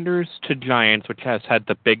Skylanders to Giants, which has had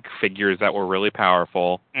the big figures that were really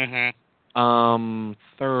powerful. Mm-hmm.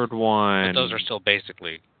 Third one. But those are still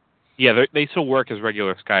basically... Yeah, they still work as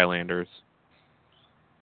regular Skylanders.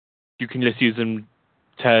 You can just use them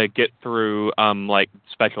to get through, like,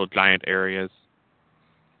 special giant areas.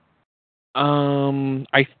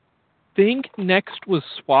 I think next was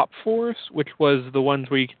Swap Force, which was the ones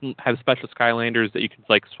where you can have special Skylanders that you can,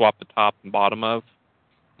 like, swap the top and bottom of.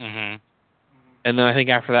 Mm-hmm. And then I think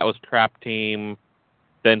after that was Trap Team,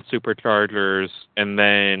 then Superchargers, and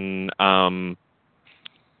then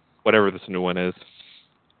whatever this new one is.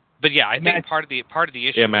 But yeah, I think part of the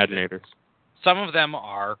issue. Yeah, Imaginators. Some of them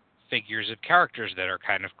are figures of characters that are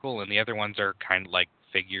kind of cool, and the other ones are kind of like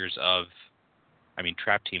figures of. I mean,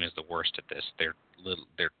 Trap Team is the worst at this. They're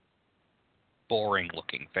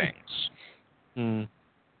boring-looking things. Hmm.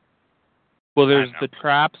 Well, there's the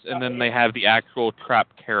traps, and then they have the actual trap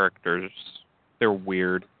characters. They're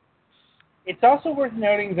weird. It's also worth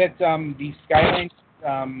noting that the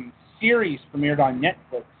Skylanders series premiered on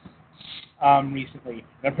Netflix recently,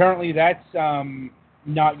 and apparently that's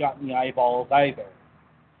not gotten the eyeballs either.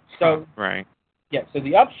 So right. Yeah. So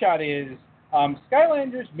the upshot is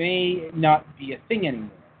Skylanders may not be a thing anymore,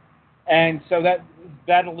 and so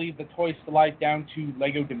that'll leave the Toys to Life down to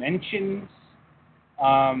Lego Dimensions,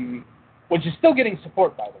 which is still getting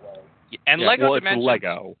support, by the way. And Lego Dimensions.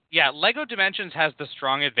 Lego. Yeah, Lego Dimensions has the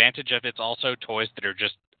strong advantage of it's also toys that are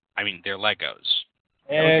just. I mean, they're Legos.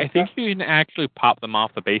 I think you can actually pop them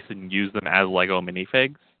off the base and use them as Lego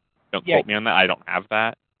minifigs. Don't quote me on that. I don't have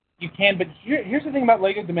that. You can, but here's the thing about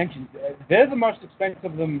Lego Dimensions. They're the most expensive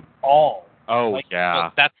of them all. Oh, yeah.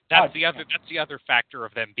 Well, that's the other factor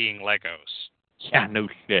of them being Legos. Yeah, no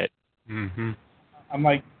shit. Mm-hmm. I'm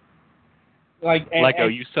like Lego,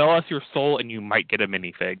 you sell us your soul and you might get a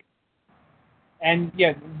minifig. And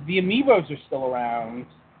yeah, the amiibos are still around.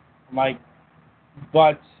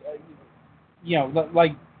 But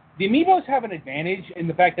like the amiibos have an advantage in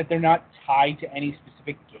the fact that they're not tied to any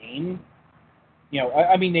specific game.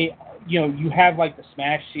 I mean they, you have like the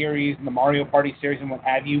Smash series and the Mario Party series and what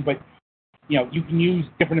have you, but you can use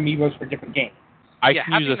different amiibos for different games. I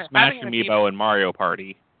can use a Smash amiibo in Mario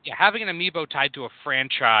Party. Yeah, having an amiibo tied to a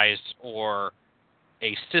franchise or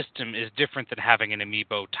a system is different than having an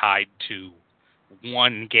amiibo tied to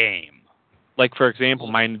one game. Like, for example,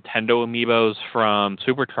 my Nintendo amiibos from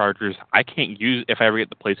Superchargers, I can't use, if I ever get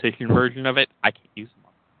the PlayStation version of it, I can't use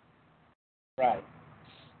them. Right.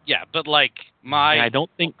 Yeah, but like And I don't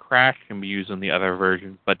think Crash can be used in the other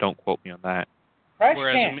versions, but don't quote me on that. Crash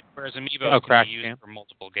whereas amiibos can be used for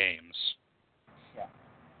multiple games. Yeah.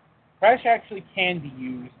 Crash actually can be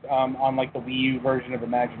used on like the Wii U version of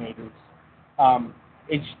Imaginators.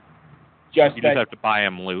 It's just you just have to buy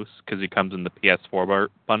him loose because he comes in the PS4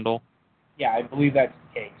 bundle. Yeah, I believe that's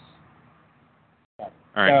the case. Yeah.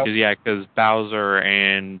 All right, because Bowser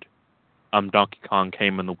and Donkey Kong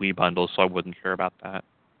came in the Wii bundle, so I wasn't sure about that.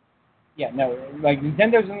 Yeah, no, like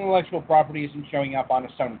Nintendo's intellectual property isn't showing up on a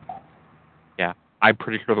Sony console. Yeah, I'm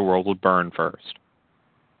pretty sure the world would burn first.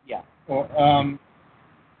 Yeah. Well,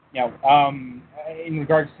 in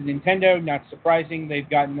regards to Nintendo, not surprising, they've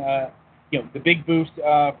gotten the big boost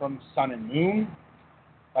from Sun and Moon.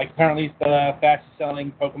 Like apparently it's the fastest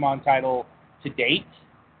selling Pokemon title to date.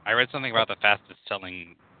 I read something about the fastest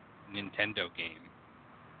selling Nintendo game.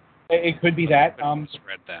 It could be that. I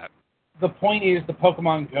read that. The point is the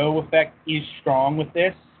Pokemon Go effect is strong with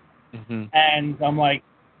this. Mm-hmm. And I'm like,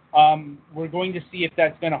 we're going to see if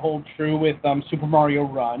that's going to hold true with Super Mario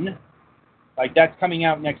Run. Like, that's coming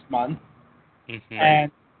out next month. Mm-hmm.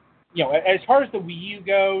 And, as far as the Wii U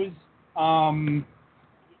goes,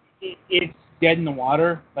 it's dead in the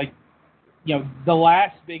water. Like, the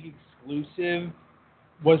last big exclusive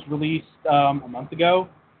was released a month ago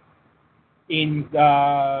in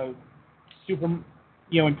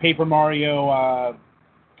in Paper Mario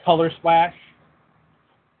Color Splash,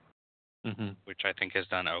 which I think has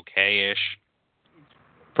done okay-ish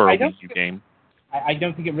for a Wii U game. I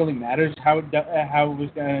don't think it really matters how it was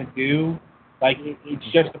going to do. Like it's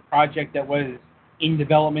just a project that was in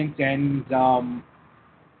development and I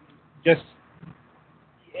guess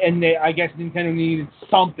Nintendo needed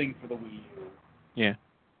something for the Wii U. Yeah,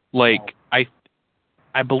 like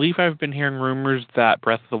I believe I've been hearing rumors that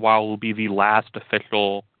Breath of the Wild will be the last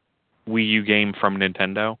official Wii U game from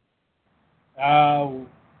Nintendo.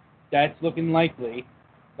 That's looking likely.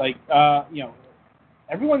 Like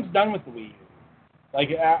everyone's done with the Wii U. Like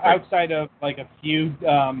outside of like a few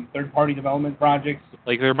third-party development projects.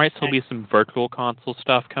 Like there might still be some virtual console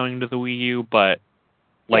stuff coming to the Wii U, but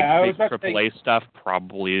like big AAA stuff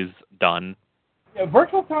probably is done. Yeah,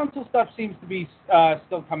 virtual console stuff seems to be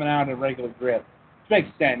still coming out at a regular grip, which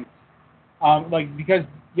makes sense. Because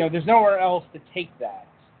there's nowhere else to take that.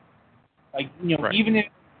 Like right. Even if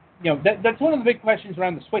that's one of the big questions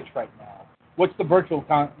around the Switch right now. What's the virtual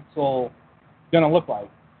console going to look like?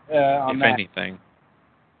 If anything.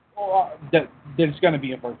 Well, there's going to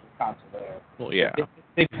be a virtual console there. Well, yeah.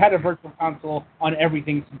 They've had a virtual console on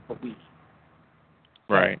everything since the Wii.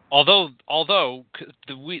 Right. Although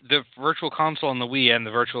the virtual console on the Wii and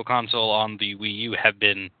the virtual console on the Wii U have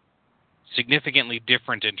been significantly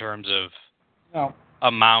different in terms of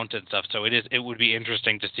amount and stuff. So it would be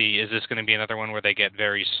interesting to see, is this going to be another one where they get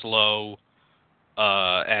very slow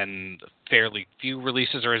and fairly few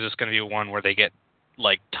releases, or is this going to be one where they get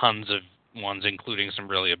like tons of ones, including some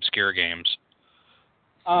really obscure games?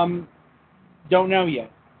 Don't know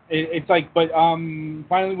yet. It's like, but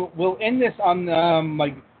finally we'll end this on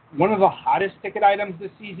like one of the hottest ticket items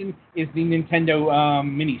this season is the Nintendo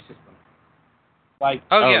Mini System. Like,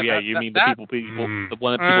 you mean the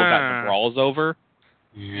one that people got brawls over?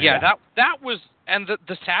 Yeah, that was, and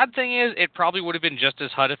the sad thing is, it probably would have been just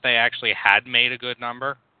as hot if they actually had made a good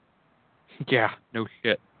number. Yeah, no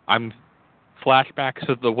shit. Flashbacks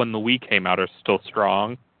of when the Wii came out are still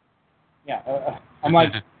strong. Yeah, I'm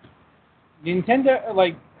like, Nintendo,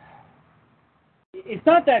 like, it's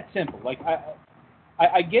not that simple. Like,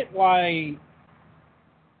 I get why.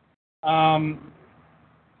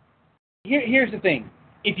 Here's the thing: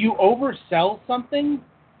 if you oversell something,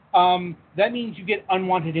 that means you get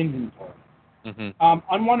unwanted inventory.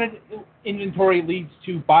 Unwanted inventory leads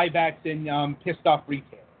to buybacks and pissed off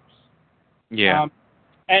retailers. Yeah.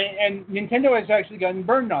 And Nintendo has actually gotten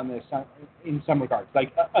burned on this in some regards,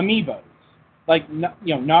 like amiibos. Like,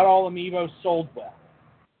 not all amiibos sold well.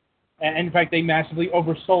 And in fact, they massively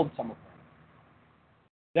oversold some of them.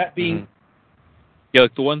 That being... Yeah,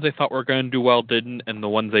 like the ones they thought were going to do well didn't, and the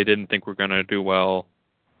ones they didn't think were going to do well.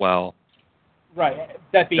 Right.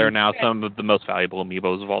 That being they're now said, some of the most valuable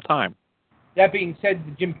amiibos of all time. That being said,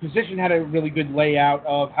 the Jim Position had a really good layout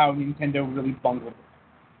of how Nintendo really bungled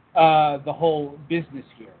the whole business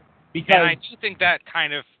here. Because, and I do think that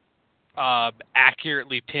kind of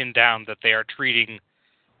accurately pinned down that they are treating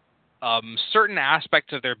certain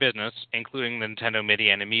aspects of their business, including the Nintendo Mini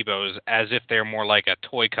and Amiibos, as if they're more like a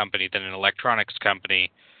toy company than an electronics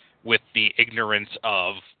company, with the ignorance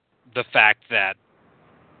of the fact that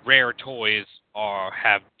rare toys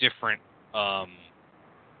have different...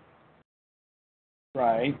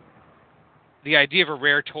 right. The idea of a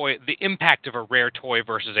rare toy, the impact of a rare toy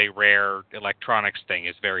versus a rare electronics thing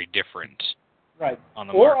is very different. Right. On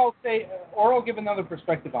the market. I'll give another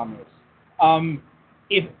perspective on this.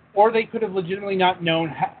 Or they could have legitimately not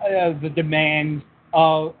known the demand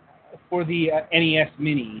for the NES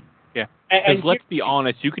Mini. Yeah. Because let's be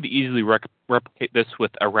honest, you could easily replicate this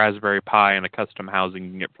with a Raspberry Pi and a custom housing you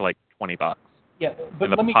can get for like $20. Yeah,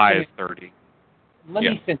 but and the Pi is $30. Let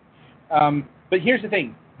me finish. But here's the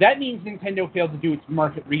thing. That means Nintendo failed to do its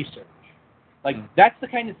market research. Like, that's the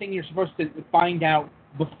kind of thing you're supposed to find out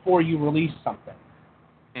before you release something.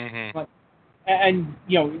 Like, and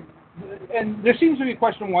there seems to be a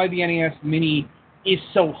question why the NES Mini is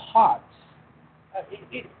so hot.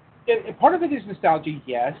 Part of it is nostalgia,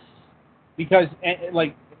 yes, because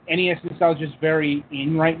like NES nostalgia is very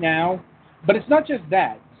in right now. But it's not just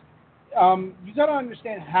that. You got to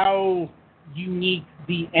understand how unique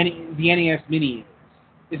the NES Mini is.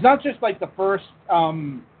 It's not just like the first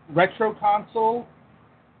retro console.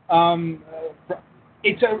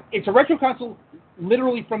 It's a retro console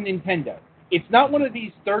literally from Nintendo. It's not one of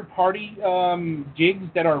these third-party jigs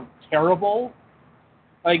that are terrible.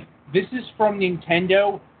 Like, this is from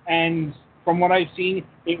Nintendo, and from what I've seen,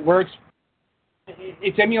 it works.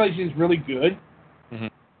 Its emulation is really good.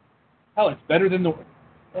 Hell, it's better than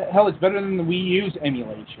hell, it's better than the Wii U's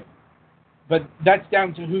emulation. But that's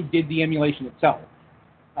down to who did the emulation itself.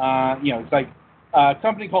 It's like a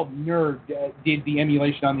company called Nerd did the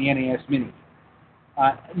emulation on the NES Mini.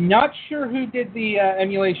 Not sure who did the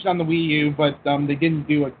emulation on the Wii U, but they didn't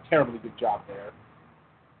do a terribly good job there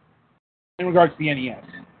in regards to the NES.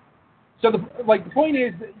 So the point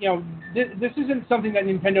is, this isn't something that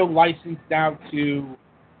Nintendo licensed out to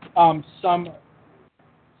some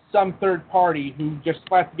third party who just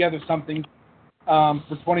slapped together something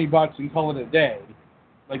for $20 and call it a day.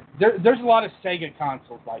 Like there's a lot of Sega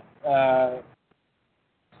consoles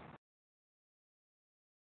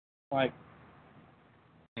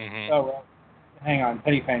Mm-hmm. Oh, hang on,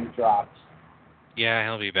 Petty Fang dropped. Yeah,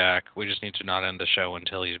 he'll be back. We just need to not end the show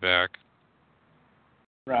until he's back.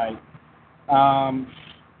 Right.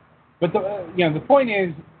 But the point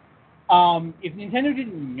is, if Nintendo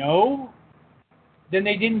didn't know, then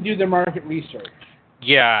they didn't do their market research.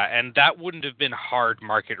 Yeah, and that wouldn't have been hard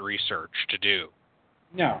market research to do.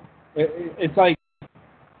 No, it's like,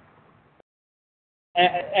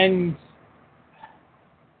 and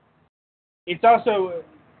it's also,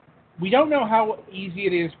 we don't know how easy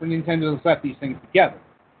it is for Nintendo to slap these things together.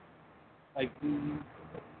 Like,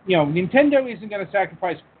 Nintendo isn't going to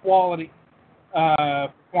sacrifice quality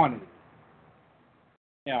for quantity.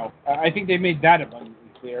 I think they made that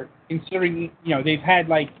abundantly clear, considering, they've had,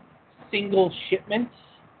 single shipments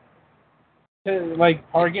to,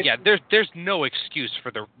 Target. Yeah, there's no excuse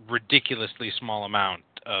for the ridiculously small amount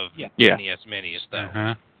of NES Minis, though.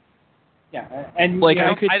 Uh-huh. Yeah, and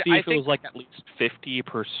I could see if it was at least 50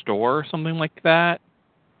 per store or something like that.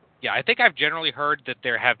 Yeah, I think I've generally heard that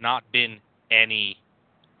there have not been any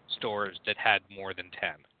stores that had more than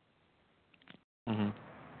 10. Mm-hmm.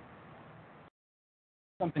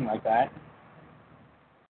 Something like that.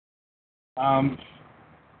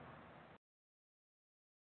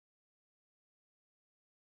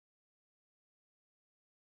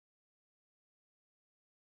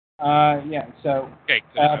 So. Okay,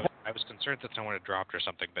 good. I was concerned that someone had dropped or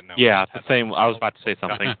something, but no. Yeah, the same. I was about to say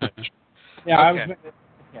something. Yeah, okay.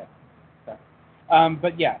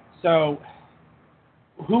 But yeah, so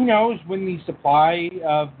who knows when the supply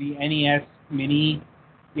of the NES Mini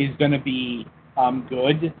is going to be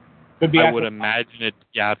good? Could be. I would imagine it.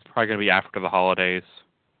 Yeah, it's probably going to be after the holidays.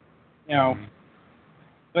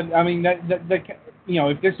 But I mean,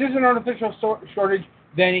 if this is an artificial shortage,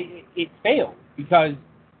 then it failed because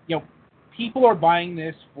people are buying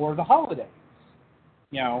this for the holidays.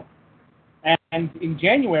 And in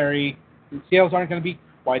January, sales aren't going to be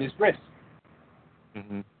quite as brisk.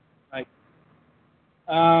 Mm-hmm.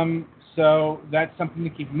 So that's something to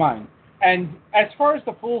keep in mind. And as far as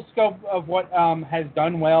the full scope of what has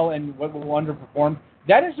done well and what will underperform,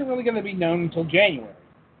 that isn't really going to be known until January,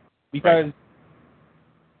 because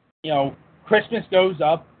Christmas goes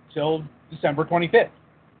up till December 25th,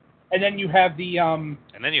 and then you have the and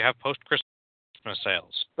then you have post-Christmas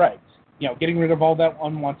sales. Right. Getting rid of all that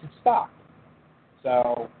unwanted stock.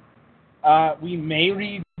 So we may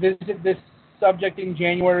revisit this subject in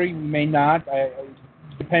January. We may not. It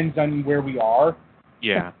depends on where we are.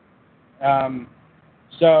 Yeah.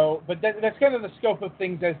 But that's kind of the scope of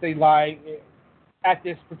things as they lie at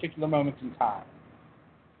this particular moment in time.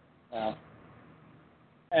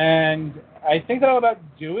 And I think that'll about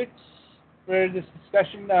do it for this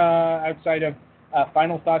discussion outside of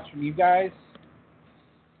final thoughts from you guys.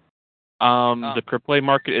 The AAA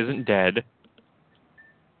market isn't dead.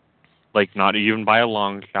 Not even by a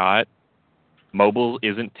long shot. Mobile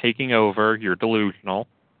isn't taking over. You're delusional.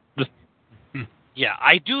 Yeah,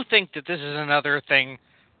 I do think that this is another thing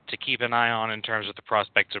to keep an eye on in terms of the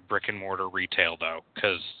prospects of brick-and-mortar retail, though,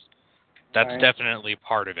 because that's definitely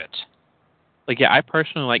part of it. I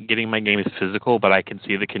personally like getting my games physical, but I can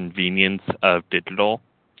see the convenience of digital.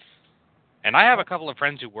 And I have a couple of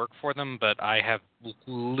friends who work for them, but I have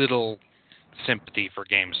little sympathy for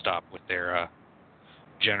GameStop with their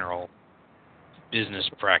general business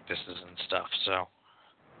practices and stuff, so.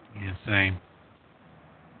 Yeah, same.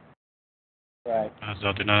 Right.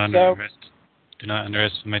 Also, do not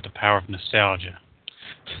underestimate the power of nostalgia.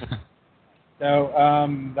 So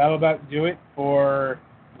that'll about do it for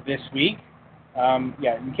this week.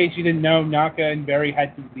 In case you didn't know, Naka and Barry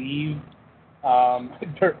had to leave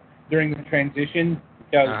during the transition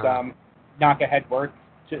because Naka had work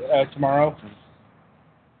tomorrow.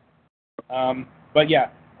 As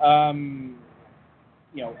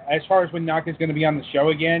far as when Naka's going to be on the show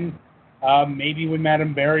again, maybe when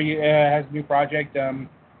Madame Barry has a new project,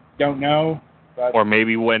 don't know. But or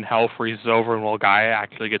maybe when Hell freezes over and Gaia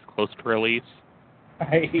actually gets close to release.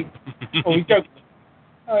 We joke.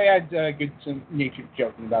 Oh, yeah, I had good some natured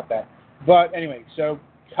joking about that. But anyway, so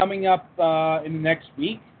coming up in the next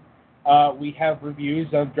week, we have reviews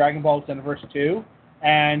of Dragon Ball Xenoverse 2,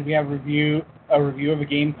 and we have a review of a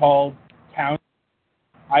game called Town.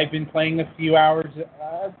 I've been playing a few hours.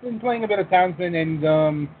 I've been playing a bit of Townsend, and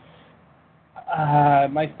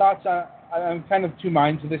my thoughts on. I'm kind of two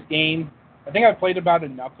minds of this game. I think I've played about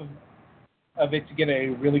enough of it to get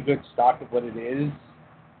a really good stock of what it is.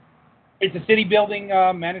 It's a city building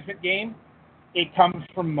management game. It comes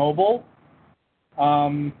from mobile.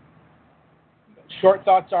 Short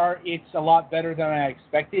thoughts are it's a lot better than I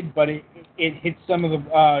expected, but it hits some of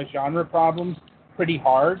the genre problems pretty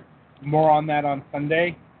hard. More on that on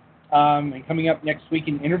Sunday. And coming up next week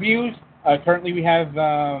in interviews, currently we have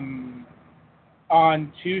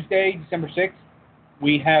on Tuesday, December 6th,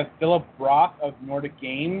 we have Philip Roth of Nordic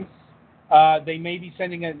Games. They may be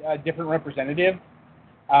sending a different representative.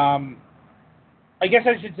 I guess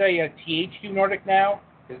I should say THQ Nordic now,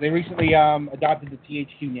 because they recently adopted the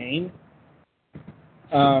THQ name.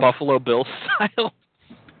 Buffalo Bill style?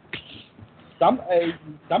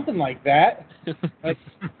 Something like that.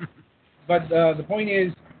 But the point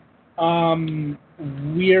is,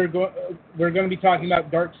 we're going to be talking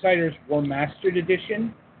about Darksiders Remastered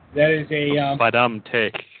Edition. That is a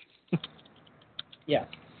take. Yeah,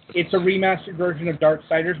 it's a remastered version of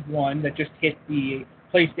Darksiders 1 that just hit the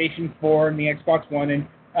PlayStation 4 and the Xbox One and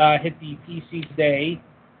hit the PC today.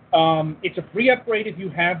 It's a free upgrade if you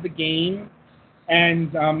have the game,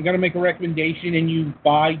 and I'm going to make a recommendation and you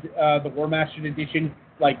buy the Remastered Edition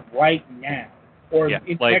like right now. Or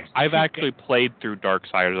I've actually played through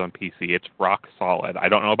Darksiders on PC. It's rock solid. I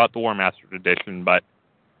don't know about the Remastered Edition, but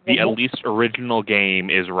the at least original game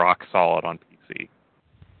is rock solid on PC.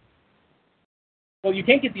 Well, you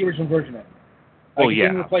can't get the original version of it. Well, it's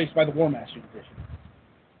been replaced by the Remastered Edition.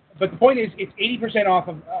 But the point is, it's 80% off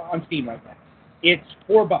on Steam right now. It's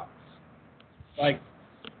 $4.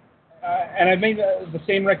 And I've made the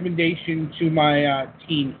same recommendation to my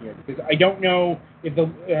team here, because I don't know if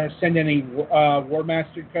they'll send any War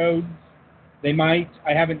Master codes. They might.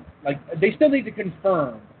 I haven't, they still need to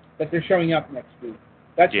confirm that they're showing up next week.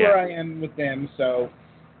 That's where I am with them. So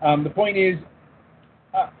the point is,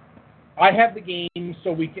 I have the game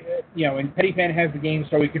so we can, and Petty Fan has the game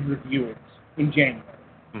so we can review it in January.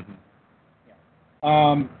 Mm-hmm.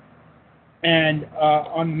 And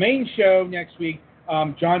on the main show next week,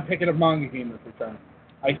 John Pickett of Manga Gamer is returning.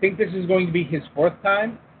 I think this is going to be his 4th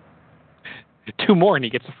time. 2 more and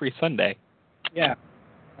he gets a free Sunday. Yeah.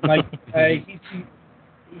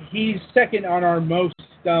 He's second on our most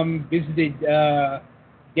visited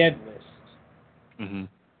dev list. Mm-hmm.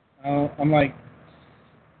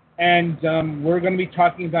 We're going to be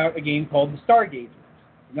talking about a game called The Stargazer,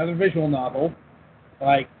 another visual novel.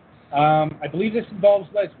 I believe this involves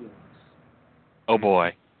lesbians. Oh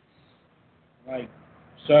boy.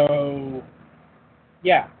 So,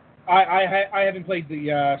 yeah, I haven't played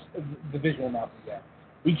the visual novel yet.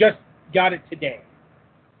 We just got it today.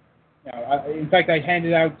 In fact, I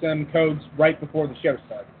handed out some codes right before the show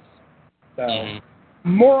started. So,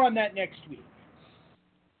 more on that next week.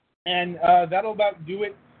 And that'll about do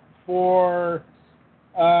it for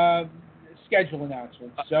schedule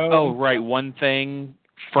announcements. So, right. One thing.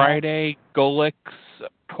 Friday, Golix,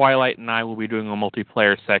 Twilight, and I will be doing a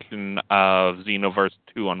multiplayer session of Xenoverse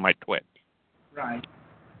 2 on my Twitch. Right.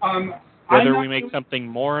 Whether we make something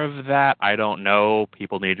more of that, I don't know.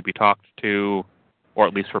 People need to be talked to, or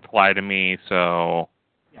at least reply to me, so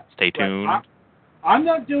stay tuned. Right. I'm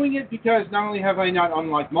not doing it because not only have I not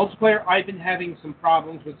unlocked multiplayer, I've been having some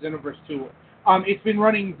problems with Xenoverse 2. It's been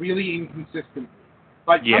running really inconsistently.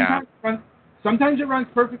 Sometimes it runs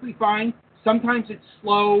perfectly fine. Sometimes it's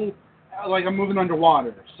slow, like I'm moving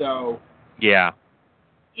underwater. So from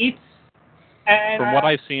what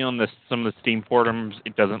I've seen on some of the Steam forums,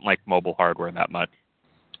 it doesn't like mobile hardware that much.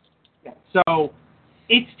 Yeah, so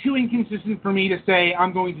it's too inconsistent for me to say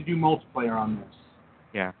I'm going to do multiplayer on this.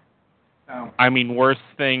 Yeah. So, worst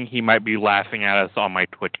thing, he might be laughing at us on my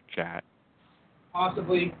Twitch chat.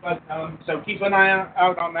 Possibly, but so keep an eye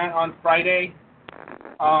out on that on Friday.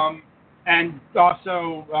 And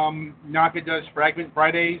also, Naka does Fragment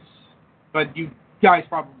Fridays, but you guys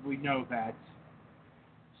probably know that.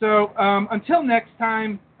 So, until next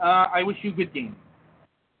time, I wish you good gaming.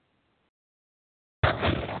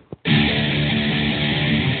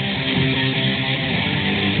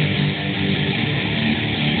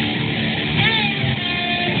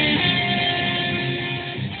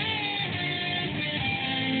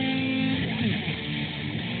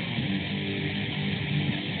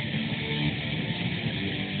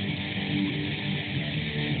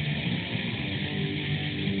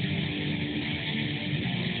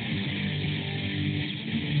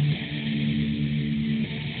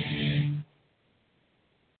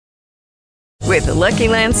 With the Lucky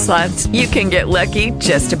Land Slots, you can get lucky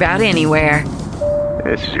just about anywhere.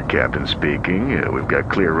 This is your captain speaking. We've got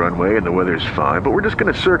clear runway and the weather's fine, but we're just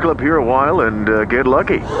going to circle up here a while and get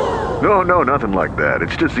lucky. No, nothing like that.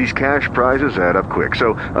 It's just these cash prizes add up quick.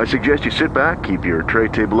 So I suggest you sit back, keep your tray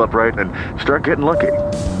table upright, and start getting lucky.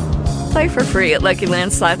 Play for free at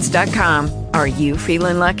LuckyLandSlots.com. Are you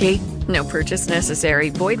feeling lucky? No purchase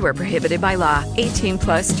necessary. Void where prohibited by law.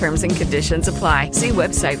 18+ terms and conditions apply. See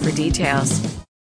website for details.